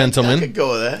 bookish gentleman. I could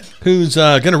go with that. Who's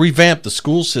going to revamp the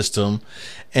school system.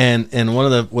 And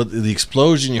one of the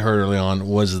explosion you heard early on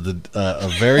was a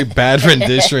very bad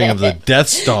rendition of the Death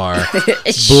Star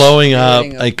blowing up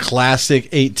a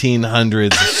classic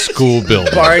 1800s school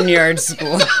building, barnyard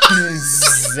school.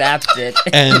 Zapped it.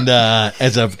 And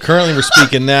as of currently we're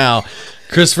speaking now,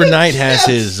 Christopher Knight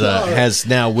has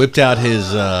now whipped out his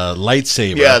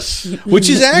lightsaber. Yes, which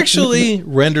is actually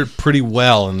rendered pretty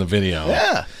well in the video.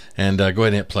 Yeah. And go ahead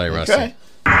and hit play, Rusty. Okay.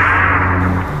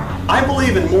 I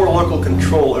believe in more local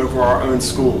control over our own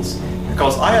schools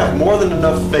because I have more than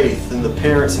enough faith in the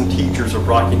parents and teachers of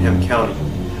Rockingham County.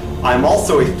 I'm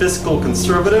also a fiscal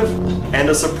conservative and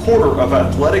a supporter of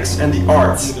athletics and the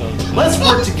arts. Let's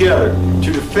work together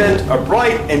to defend a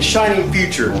bright and shining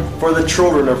future for the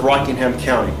children of Rockingham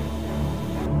County.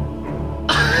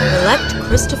 Elect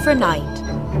Christopher Knight,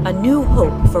 a new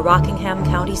hope for Rockingham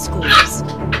County schools.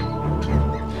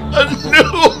 A new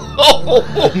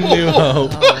hope. New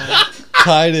hope.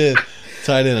 Tied in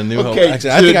a new hope.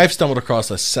 Actually, I think I've stumbled across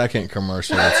a second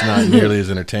commercial that's not nearly as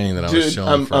entertaining that I was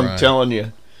showing. I'm telling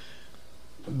you,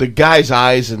 the guy's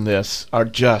eyes in this are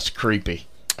just creepy.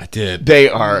 I did. They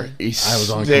are. I was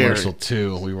on commercial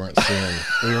too. We weren't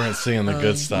seeing the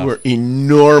good stuff. We're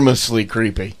enormously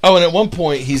creepy. Oh, and at one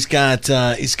point he's got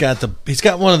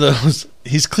one of those.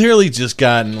 He's clearly just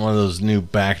gotten one of those new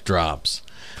backdrops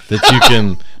that you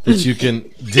can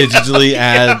digitally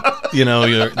add,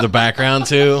 the background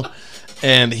to,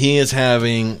 and he is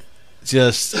having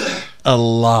just a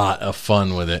lot of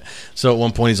fun with it. So at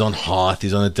one point he's on Hoth,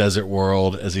 he's on a desert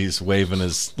world as he's waving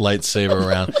his lightsaber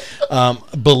around.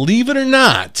 Believe it or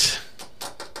not,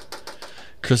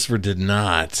 Christopher did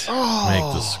not make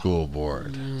the school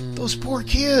board. Those poor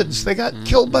kids, they got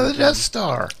killed by the Death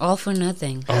Star. All for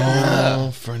nothing.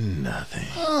 All for nothing.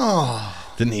 Oh.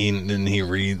 Didn't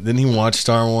he watch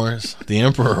Star Wars? The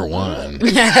Emperor won.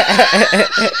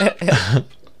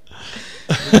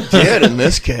 Did in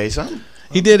this case.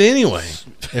 He did anyway.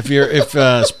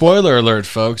 If spoiler alert,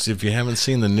 folks, if you haven't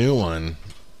seen the new one,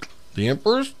 the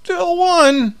Emperor still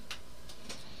won.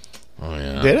 Oh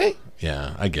yeah. Did he?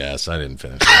 Yeah, I guess. I didn't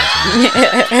finish watching.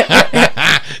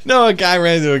 No, a guy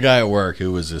ran into a guy at work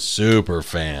who was a super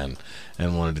fan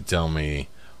and wanted to tell me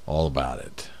all about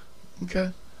it.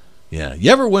 Okay. Yeah.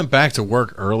 You ever went back to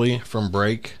work early from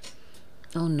break?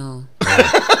 Oh no.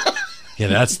 Yeah,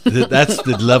 that's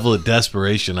the level of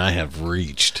desperation I have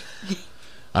reached.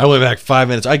 I went back 5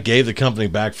 minutes. I gave the company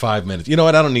back 5 minutes. You know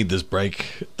what? I don't need this break.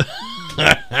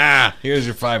 Here's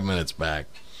your 5 minutes back.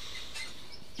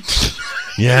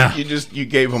 Yeah. You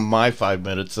gave him my 5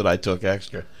 minutes that I took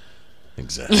extra.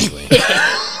 Exactly.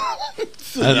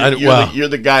 You're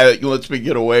the guy that lets me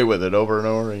get away with it over and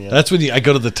over again. That's when I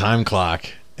go to the time clock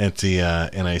at the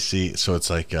NIC, so it's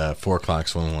like 4 o'clock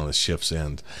is when one of the shifts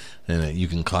end, and you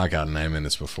can clock out 9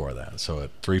 minutes before that. So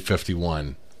at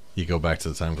 3:51, you go back to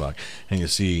the time clock, and you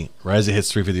see right as it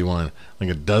hits 3:51, like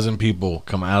a dozen people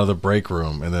come out of the break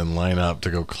room and then line up to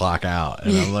go clock out.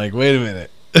 And I'm like, wait a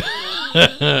minute.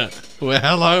 Well,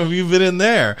 how long have you been in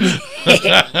there?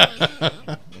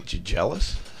 You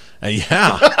jealous?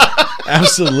 Yeah,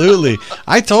 absolutely.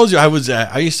 I told you I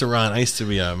used to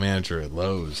be a manager at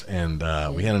Lowe's, and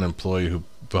we had an employee who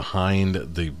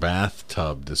behind the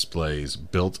bathtub displays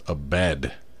built a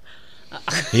bed.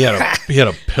 He had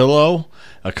a pillow,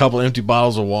 a couple empty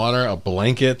bottles of water, a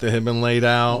blanket that had been laid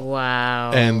out.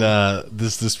 Wow. And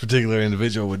this particular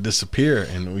individual would disappear,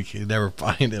 and we could never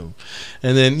find him.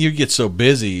 And then you get so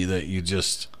busy that you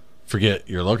just forget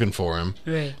you're looking for him.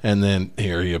 Right. And then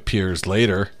here he appears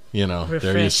later. You know, refreshed.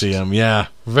 There you see him. Yeah,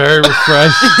 very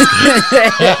refreshed.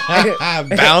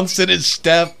 Bouncing his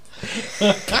step.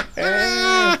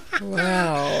 Wow.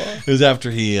 It was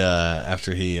after he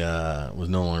was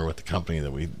no longer with the company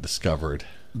that we discovered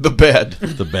the bed.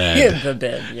 The bed,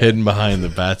 yeah. Hidden behind the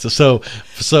bathtub. So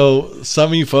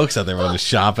some of you folks out there when you're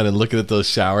shopping and looking at those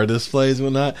shower displays and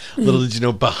whatnot, little did you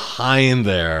know behind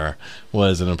there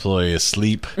was an employee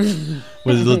asleep with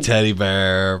a little teddy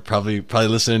bear, probably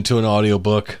listening to an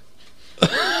audiobook.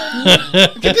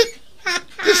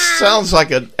 This sounds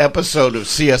like an episode of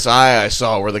CSI I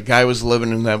saw where the guy was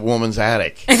living in that woman's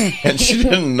attic and she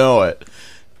didn't know it.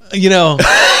 You know.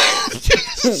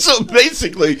 So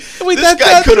basically, this that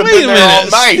guy could have been there all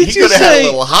minute. night. He could have had a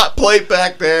little hot plate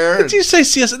back there. Did you say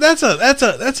CSI?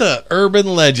 That's a urban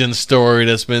legend story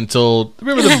that's been told.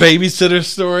 Remember the babysitter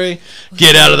story?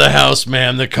 Get out of the house,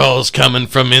 ma'am. The call's coming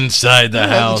from inside the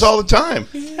house. It happens all the time.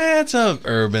 That's an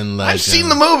urban legend. I've seen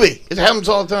the movie. It happens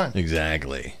all the time.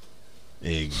 Exactly.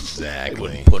 They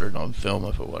wouldn't put it on film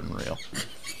if it wasn't real.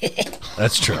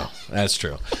 That's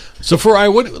true. So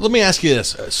let me ask you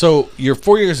this. So you're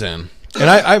 4 years in, and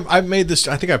I've made this.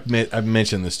 I think I've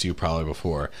mentioned this to you probably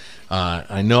before.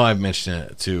 I know I've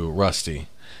mentioned it to Rusty.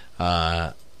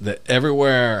 That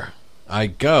everywhere I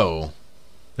go,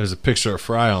 there's a picture of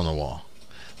Fry on the wall.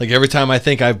 Like every time I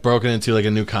think I've broken into like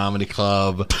a new comedy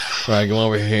club, where I go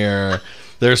over here,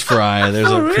 there's Fry. There's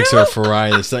a picture of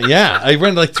Fry. Yeah, I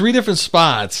ran to like 3 different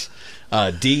spots.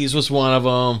 D's was one of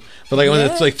them, but like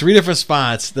it's like 3 different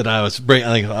spots that I was breaking.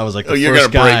 Like I was like the you're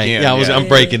first gonna guy. break in. Yeah, I'm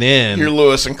breaking in. You're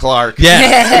Lewis and Clark. Yeah,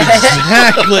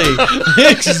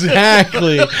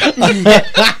 exactly. Like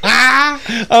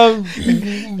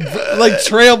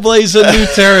trailblazing new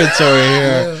territory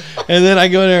here. And then I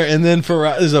go there, and then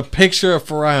there's a picture of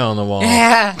Farai on the wall.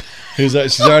 Yeah.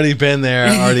 She's already been there,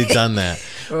 already done that.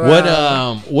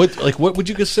 Wow. What would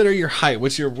you consider your height?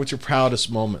 What's your proudest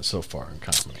moment so far in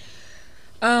comedy?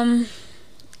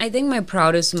 I think my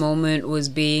proudest moment was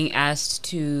being asked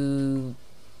to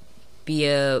be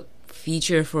a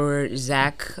feature for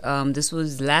Zach. This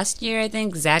was last year, I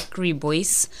think. Zachary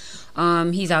Boyce.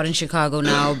 He's out in Chicago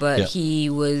now, but he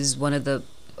was one of the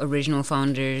original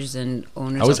founders and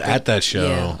owners. I was at that show.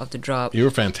 Yeah, of the Drop. You were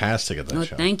fantastic at that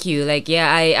show. Thank you. Like,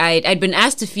 yeah, I'd been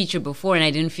asked to feature before, and I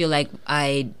didn't feel like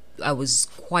I was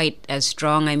quite as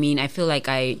strong. I mean, I feel like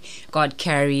I got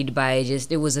carried by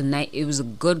it was a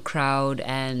good crowd,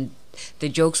 and the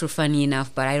jokes were funny enough,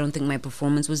 but I don't think my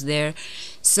performance was there.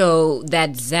 So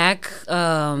that Zach,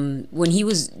 when he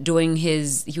was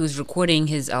recording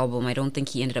his album, I don't think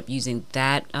he ended up using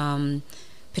that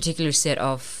particular set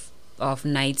of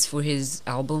nights for his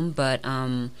album, but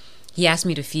he asked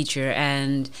me to feature,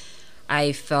 and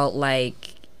I felt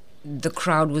like the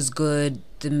crowd was good,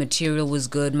 the material was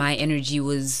good, my energy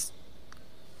was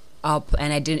up,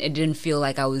 and it didn't feel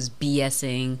like I was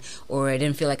BSing, or I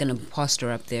didn't feel like an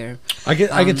imposter up there. I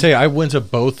can tell you, I went to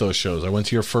both those shows. I went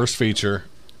to your first feature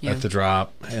at the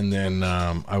Drop, and then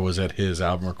I was at his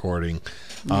album recording.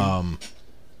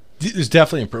 There's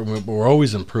definitely improvement, but we're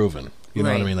always improving. You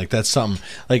know what I mean? Like that's something.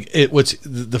 Like what's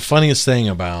the funniest thing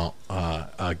about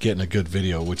getting a good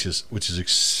video, which is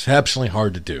exceptionally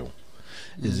hard to do.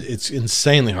 It's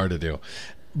insanely hard to do,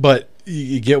 but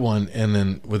you get one, and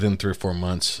then within 3 or 4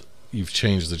 months, you've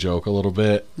changed the joke a little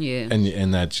bit. Yeah,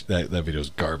 and that video is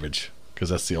garbage because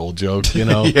that's the old joke, you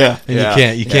know.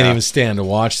 And you can't even stand to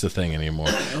watch the thing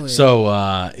anymore.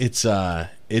 So it's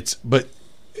but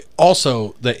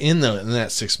also in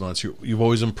that 6 months, you've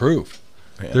always improved.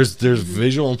 Yeah. There's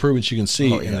visual improvements you can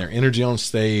see in their energy on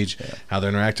stage, how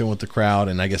they're interacting with the crowd,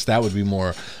 and I guess that would be more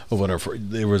of whatever.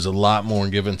 There was a lot more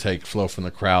give and take flow from the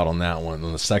crowd on that one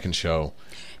than the second show,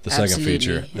 second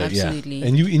feature. Absolutely.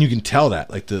 And you can tell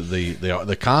that like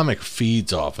the comic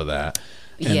feeds off of that,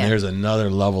 and there's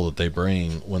another level that they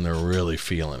bring when they're really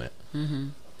feeling it. Mm-hmm.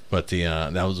 But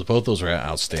both those were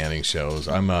outstanding shows.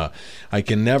 I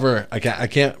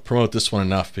can't promote this one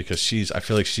enough because I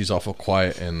feel like she's awful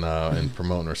quiet in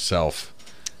promoting herself.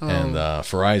 Oh. And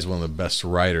Farai is one of the best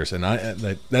writers, and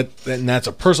that's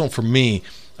a personal for me.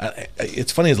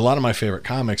 It's funny, as a lot of my favorite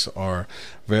comics are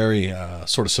very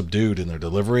sort of subdued in their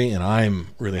delivery, and I'm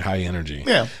really high energy.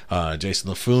 Yeah. Jason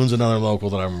LaFoon's another local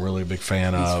that I'm really a big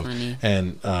fan of. Funny.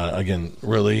 And again,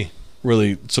 really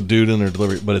subdued in their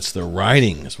delivery, but it's their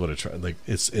writing is what it's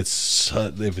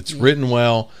if it's written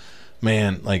well,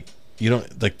 man, like you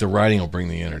don't like the writing will bring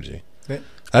the energy. Yeah.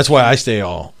 That's why I stay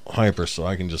all hyper, so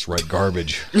I can just write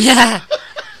garbage. Yeah.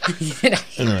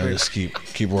 And I just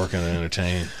keep working and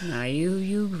entertaining. No,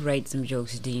 you write some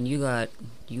jokes, Dean. You are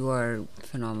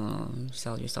phenomenal. You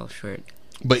sell yourself short.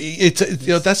 But it's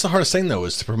that's the hardest thing though,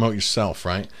 is to promote yourself,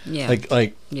 right? Yeah.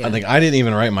 Like yeah. I think I didn't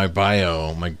even write my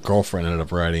bio. My girlfriend ended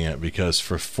up writing it because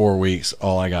for 4 weeks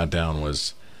all I got down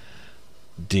was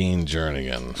Dean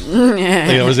Jernigan.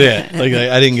 That was it. Like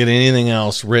I didn't get anything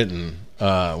else written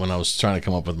when I was trying to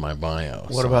come up with my bio.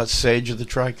 What about Sage of the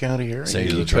Tri-County area?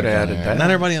 Sage of the Tri-County area. Not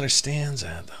everybody understands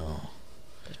that though.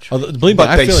 Believe me,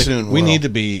 I feel like we need to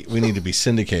be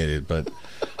syndicated, but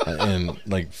in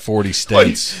like 40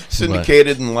 states. Like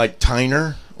syndicated in like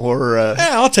Tyner or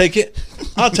yeah, I'll take it.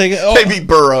 Oh, maybe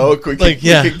Burr Oak. We could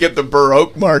get the Burr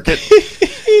Oak market.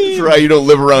 That's right. You don't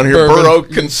live around here. Burr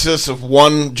Oak consists of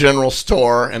one general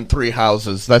store and 3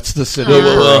 houses. That's the city of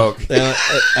Burr Oak.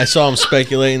 I saw them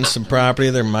speculating some property.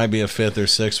 There might be a 5th or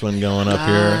 6th one going up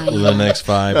here in the next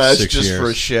 5-6 years. That's just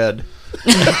for a shed.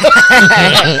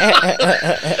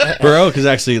 Burr Oak is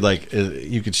actually like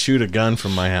you could shoot a gun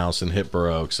from my house and hit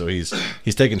Burr Oak, so he's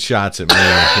taking shots at me.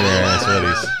 Yeah,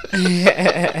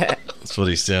 that's what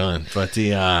he's doing. But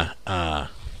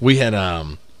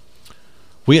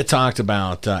we had talked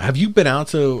about. Have you been out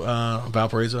to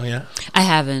Valparaiso yet? I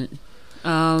haven't.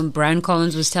 Brian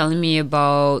Collins was telling me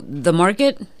about the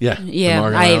market. Yeah.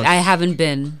 I haven't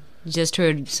been. Just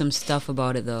heard some stuff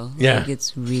about it though. Yeah, like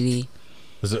it's really.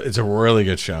 It's a really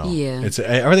good show. Yeah, it's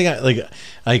everything. I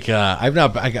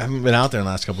haven't been out there in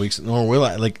the last couple weeks. Nor will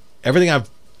I. Like everything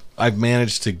I've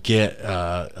managed to get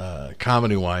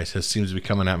comedy wise seems to be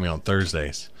coming at me on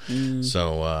Thursdays.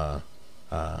 So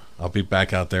I'll be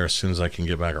back out there as soon as I can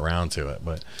get back around to it.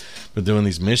 But doing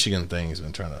these Michigan things,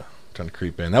 been trying to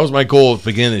creep in. That was my goal at the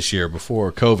beginning of this year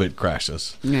before COVID crashed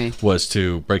us. Right. Was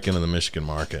to break into the Michigan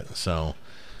market. So.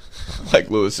 Like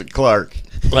Lewis and Clark.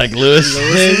 Like Lewis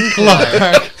and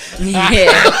Clark.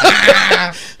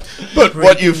 Yeah. But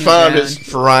what you found is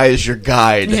Farai is your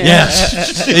guide.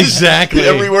 Yes, exactly.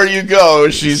 Everywhere you go,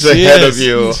 she's ahead of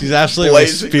you. She's absolutely my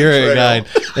spirit guide.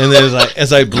 And then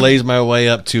as I blaze my way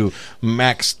up to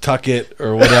Max Tuckett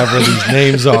or whatever these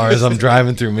names are as I'm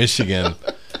driving through Michigan,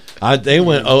 they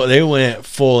went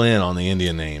full in on the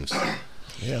Indian names.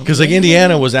 Because like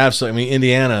Indiana was absolutely. I mean,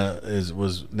 Indiana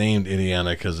was named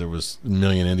Indiana because there was a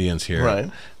million Indians here.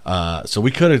 Right. So we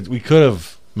could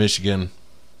have Michigan.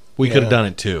 We could have done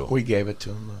it too. We gave it to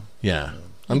them though. Yeah.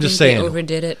 I'm just saying. They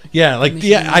overdid it. Yeah, like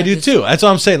Michigan I do too. That's what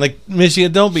I'm saying. Like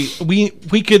Michigan, don't be.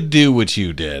 We could do what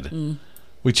you did.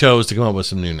 We chose to come up with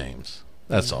some new names.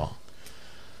 That's all.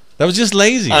 That was just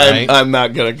lazy, right? I'm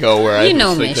not gonna go where I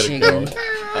was thinking Michigan. of going.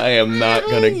 I am not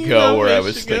gonna go where I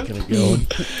was thinking of going.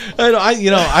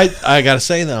 I gotta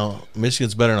say though,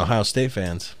 Michigan's better than Ohio State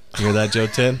fans. You hear that, Joe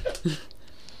Tid?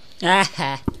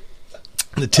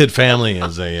 The Tid family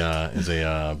is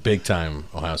a big time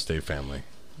Ohio State family.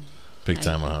 Big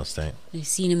time Ohio State. I've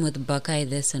seen him with Buckeye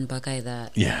this and Buckeye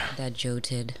that. Yeah. That Joe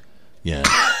Tid. Yeah.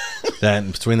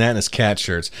 Between that and his cat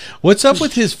shirts. What's up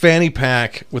with his fanny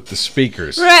pack with the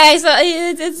speakers? Right. So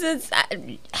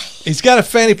he's got a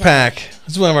fanny pack.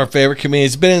 He's one of our favorite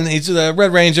comedians. He's the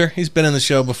Red Ranger. He's been in the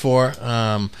show before.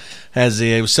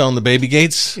 He was selling the baby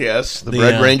gates. Yes, the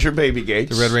Red Ranger baby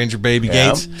gates. The Red Ranger baby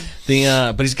gates.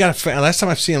 But he's got last time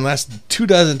I've seen him, last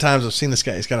 24 times I've seen this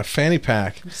guy, he's got a fanny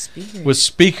pack with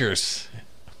speakers,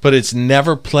 but it's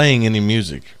never playing any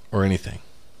music or anything.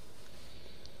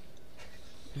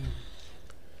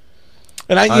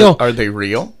 And are they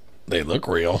real? They look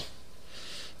real.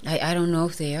 I don't know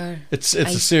if they are. It's a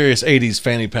serious 80s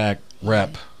fanny pack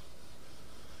rep.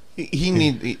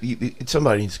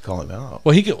 Somebody needs to call him out.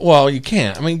 Well, you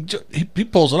can't. I mean, he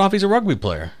pulls it off. He's a rugby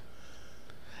player.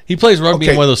 He plays rugby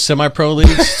in one of those semi-pro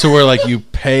leagues, to where like you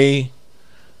pay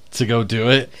to go do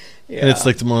it, and it's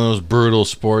like one of those brutal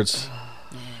sports.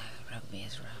 Yeah, rugby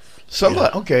is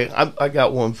rough. Okay, I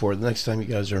got one for it. The next time you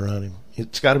guys are around him,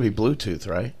 it's got to be Bluetooth,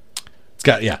 right? It's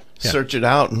got yeah. Search it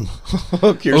out and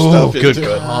hook your stuff into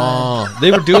it. Oh, they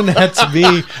were doing that to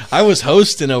me. I was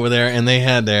hosting over there, and they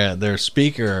had their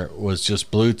speaker was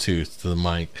just Bluetooth to the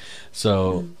mic.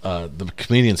 So the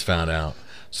comedians found out.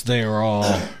 So they were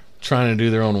all trying to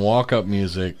do their own walk-up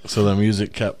music. So the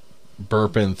music kept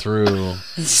burping through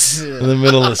in the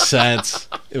middle of the sets.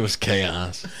 It was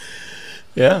chaos.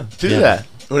 Yeah, do that.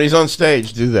 When he's on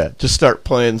stage, do that. Just start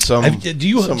playing some. Have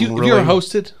you ever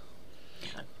hosted?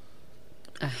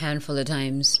 A handful of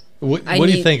times. What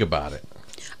do you think about it?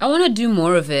 I want to do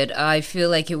more of it. I feel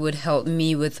like it would help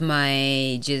me with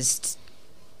my just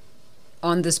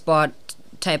on the spot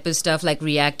type of stuff, like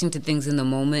reacting to things in the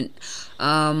moment.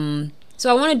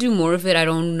 So I want to do more of it. I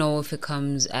don't know if it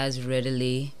comes as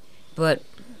readily, but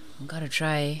I gotta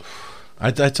try. I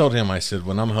told him, I said,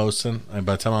 when I'm hosting, by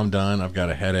the time I'm done, I've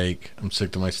got a headache. I'm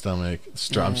sick to my stomach.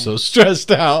 I'm so stressed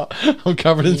out. I'm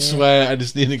covered in sweat. I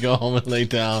just need to go home and lay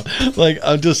down. Like,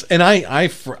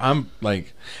 I'm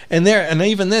like, and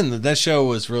even then, that show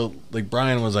was real. Like,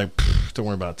 Brian was like, don't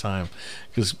worry about time.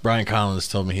 Because Brian Collins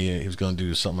told me he was going to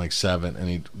do something like 7, and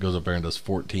he goes up there and does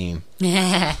 14.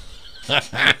 And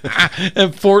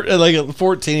at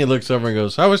 14, he looks over and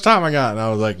goes, "How much time I got?" And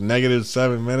I was like,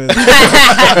 -7 minutes.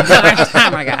 How much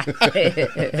time I got?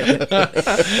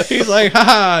 He's like,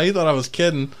 "Ha!" He thought I was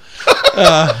kidding.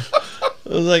 I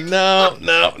was like, "No.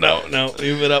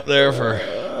 You've been up there for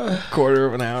a quarter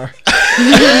of an hour."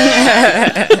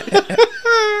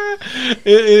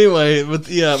 Anyway, but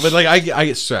like I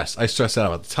get stressed. I stress out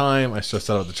about the time. I stress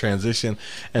out about the transition,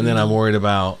 and then I'm worried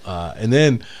about.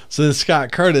 So then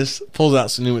Scott Curtis pulls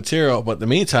out some new material, but in the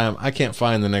meantime, I can't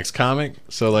find the next comic.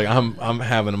 So like I'm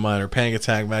having a minor panic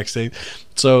attack backstage.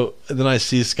 So then I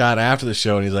see Scott after the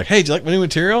show, and he's like, "Hey, do you like my new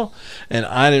material?" And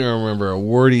I didn't remember a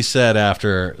word he said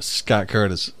after Scott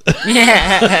Curtis.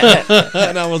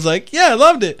 And I was like, "Yeah, I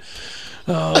loved it."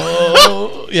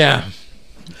 Oh, yeah.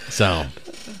 So.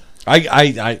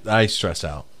 I stress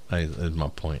out. Is my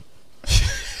point.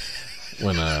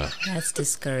 When that's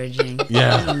discouraging.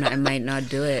 Yeah, I might not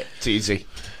do it. It's easy.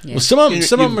 Yeah. Well, some of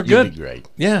them are good. Be great.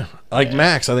 Yeah, like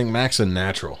Max. I think Max is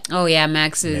natural. Oh yeah,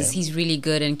 Max is. He's really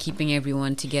good in keeping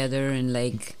everyone together and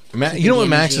like. You know what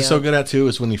Max is so good at too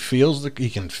is when he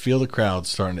can feel the crowd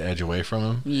starting to edge away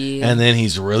from him, and then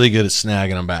he's really good at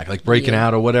snagging them back, like breaking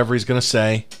out or whatever he's gonna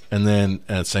say, and then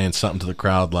saying something to the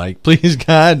crowd like, "Please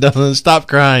God, don't stop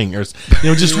crying," or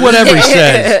just whatever he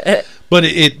says. But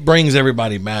it brings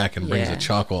everybody back and brings a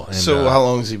chuckle. And, so how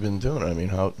long has he been doing it? I mean,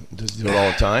 how does he do it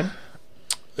all the time?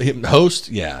 He hosts.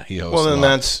 Well, then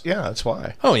that's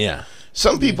why. Oh yeah.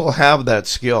 Some people have that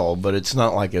skill, but it's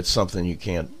not like it's something you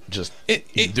can't just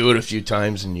do it a few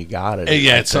times and you got it.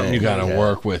 Yeah, it's something you got to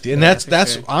work with, and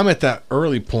that's sure. I'm at that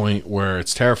early point where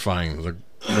it's terrifying.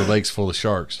 The lake's full of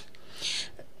sharks.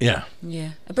 Yeah.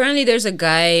 Yeah. Apparently, there's a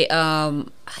guy.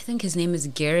 I think his name is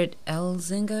Garrett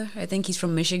Elzinger. I think he's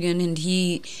from Michigan, and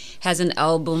he has an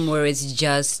album where it's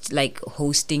just like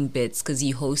hosting bits because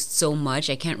he hosts so much.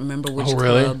 I can't remember which club.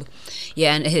 Really?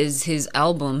 Yeah, and his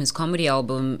album, his comedy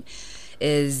album,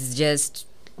 is just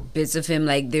bits of him.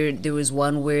 Like there was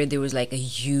one where there was like a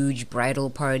huge bridal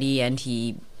party, and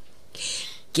he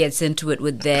gets into it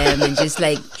with them, and just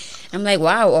like. I'm like,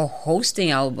 wow, a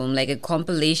hosting album, like a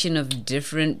compilation of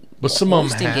different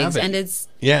hosting gigs, and it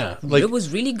was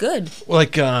really good.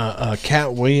 Like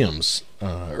Cat Williams,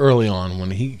 early on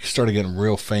when he started getting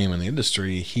real fame in the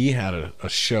industry, he had a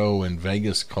show in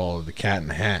Vegas called The Cat in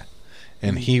the Hat,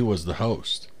 and he was the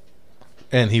host,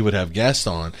 and he would have guests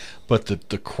on, but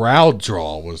the crowd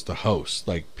draw was the host.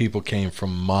 Like people came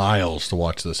from miles to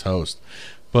watch this host.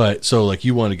 But so like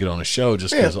you wanted to get on a show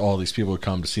just because all these people would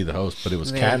come to see the host, but it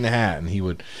was Cat in the Hat, and he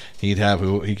could have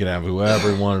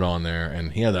whoever he wanted on there,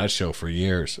 and he had that show for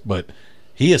years. But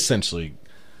he essentially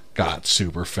got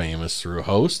super famous through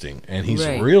hosting, and he's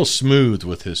real smooth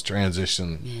with his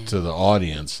transition to the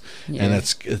audience, and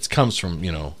it comes from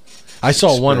I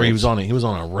saw one where he was on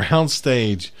a round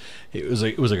stage. It was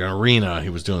like an arena. He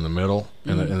was doing the middle,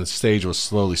 and the stage was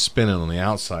slowly spinning on the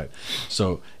outside.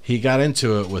 So he got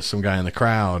into it with some guy in the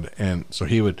crowd, and so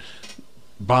he would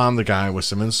bomb the guy with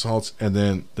some insults, and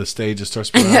then the stage just starts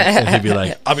spinning, and he'd be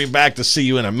like, "I'll be back to see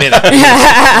you in a minute." And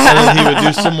then he would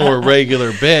do some more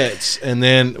regular bits, and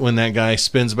then when that guy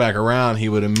spins back around, he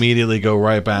would immediately go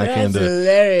right back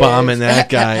into bombing that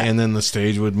guy, and then the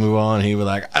stage would move on. He would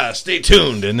like, "Stay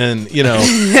tuned," and then and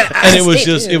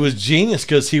it was genius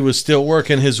because he was still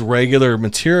working his regular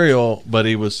material, but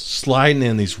he was sliding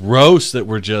in these roasts that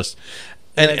were just.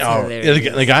 And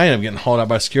the guy ended up getting hauled out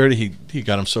by security. He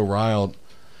got him so riled.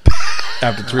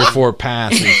 after 3 or 4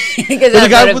 passes. Because But the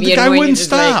guy, that'd be annoying, wouldn't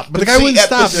just like- stop. But the guy wouldn't at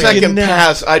stop. the second Like,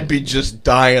 pass, I'd be just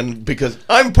dying because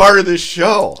I'm part of this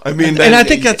show. I mean, and I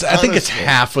think it's honestly.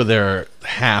 half of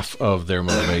their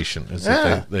motivation is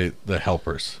that they the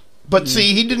helpers. But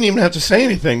see, he didn't even have to say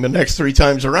anything the next 3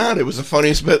 times around. It was the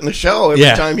funniest bit in the show every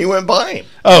time he went by him.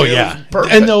 Oh It yeah, was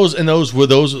perfect. and those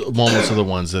moments are the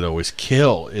ones that always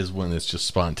kill. Is when it's just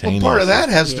spontaneous. Well, part of that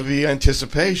has to be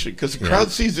anticipation because the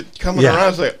crowd sees it coming Yeah. around.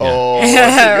 It's like, Yeah. oh, what's he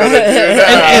gonna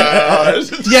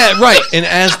do now? Yeah, right. And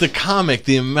as the comic,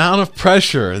 the amount of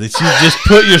pressure that you just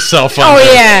put yourself Oh under.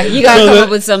 yeah, you gotta come up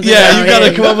with something. Yeah, you now. got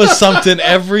to come up with something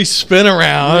every spin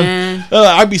around. Yeah.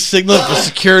 I'd be signaling for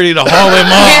security to haul him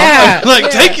off. Yeah. Like,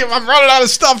 take him. I'm running out of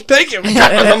stuff. Take him.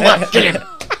 Get him.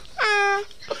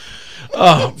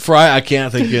 Oh, Fry, I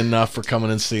can't thank you enough for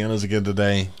coming and seeing us again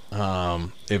today.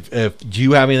 If do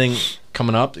you have anything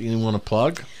coming up that you want to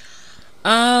plug?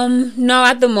 No,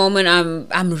 at the moment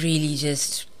I'm really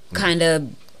just kind of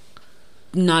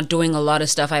not doing a lot of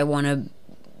stuff. I want to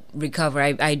recover.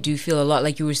 I do feel a lot,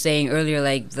 like you were saying earlier,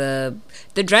 like the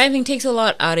driving takes a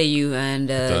lot out of you,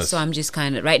 and so I'm just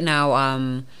kind of right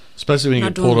now Especially when you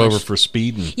not get pulled doing over much. for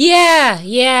speeding.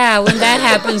 yeah, when that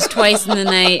happens twice in the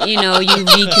night, you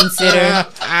reconsider.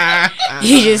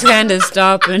 You just kind of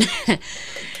stop and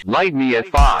Light me at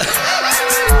 5. 5.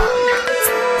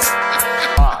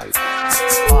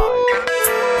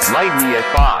 Light me at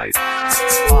 5.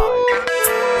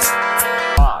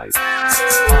 5.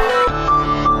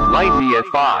 Light me at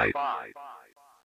 5.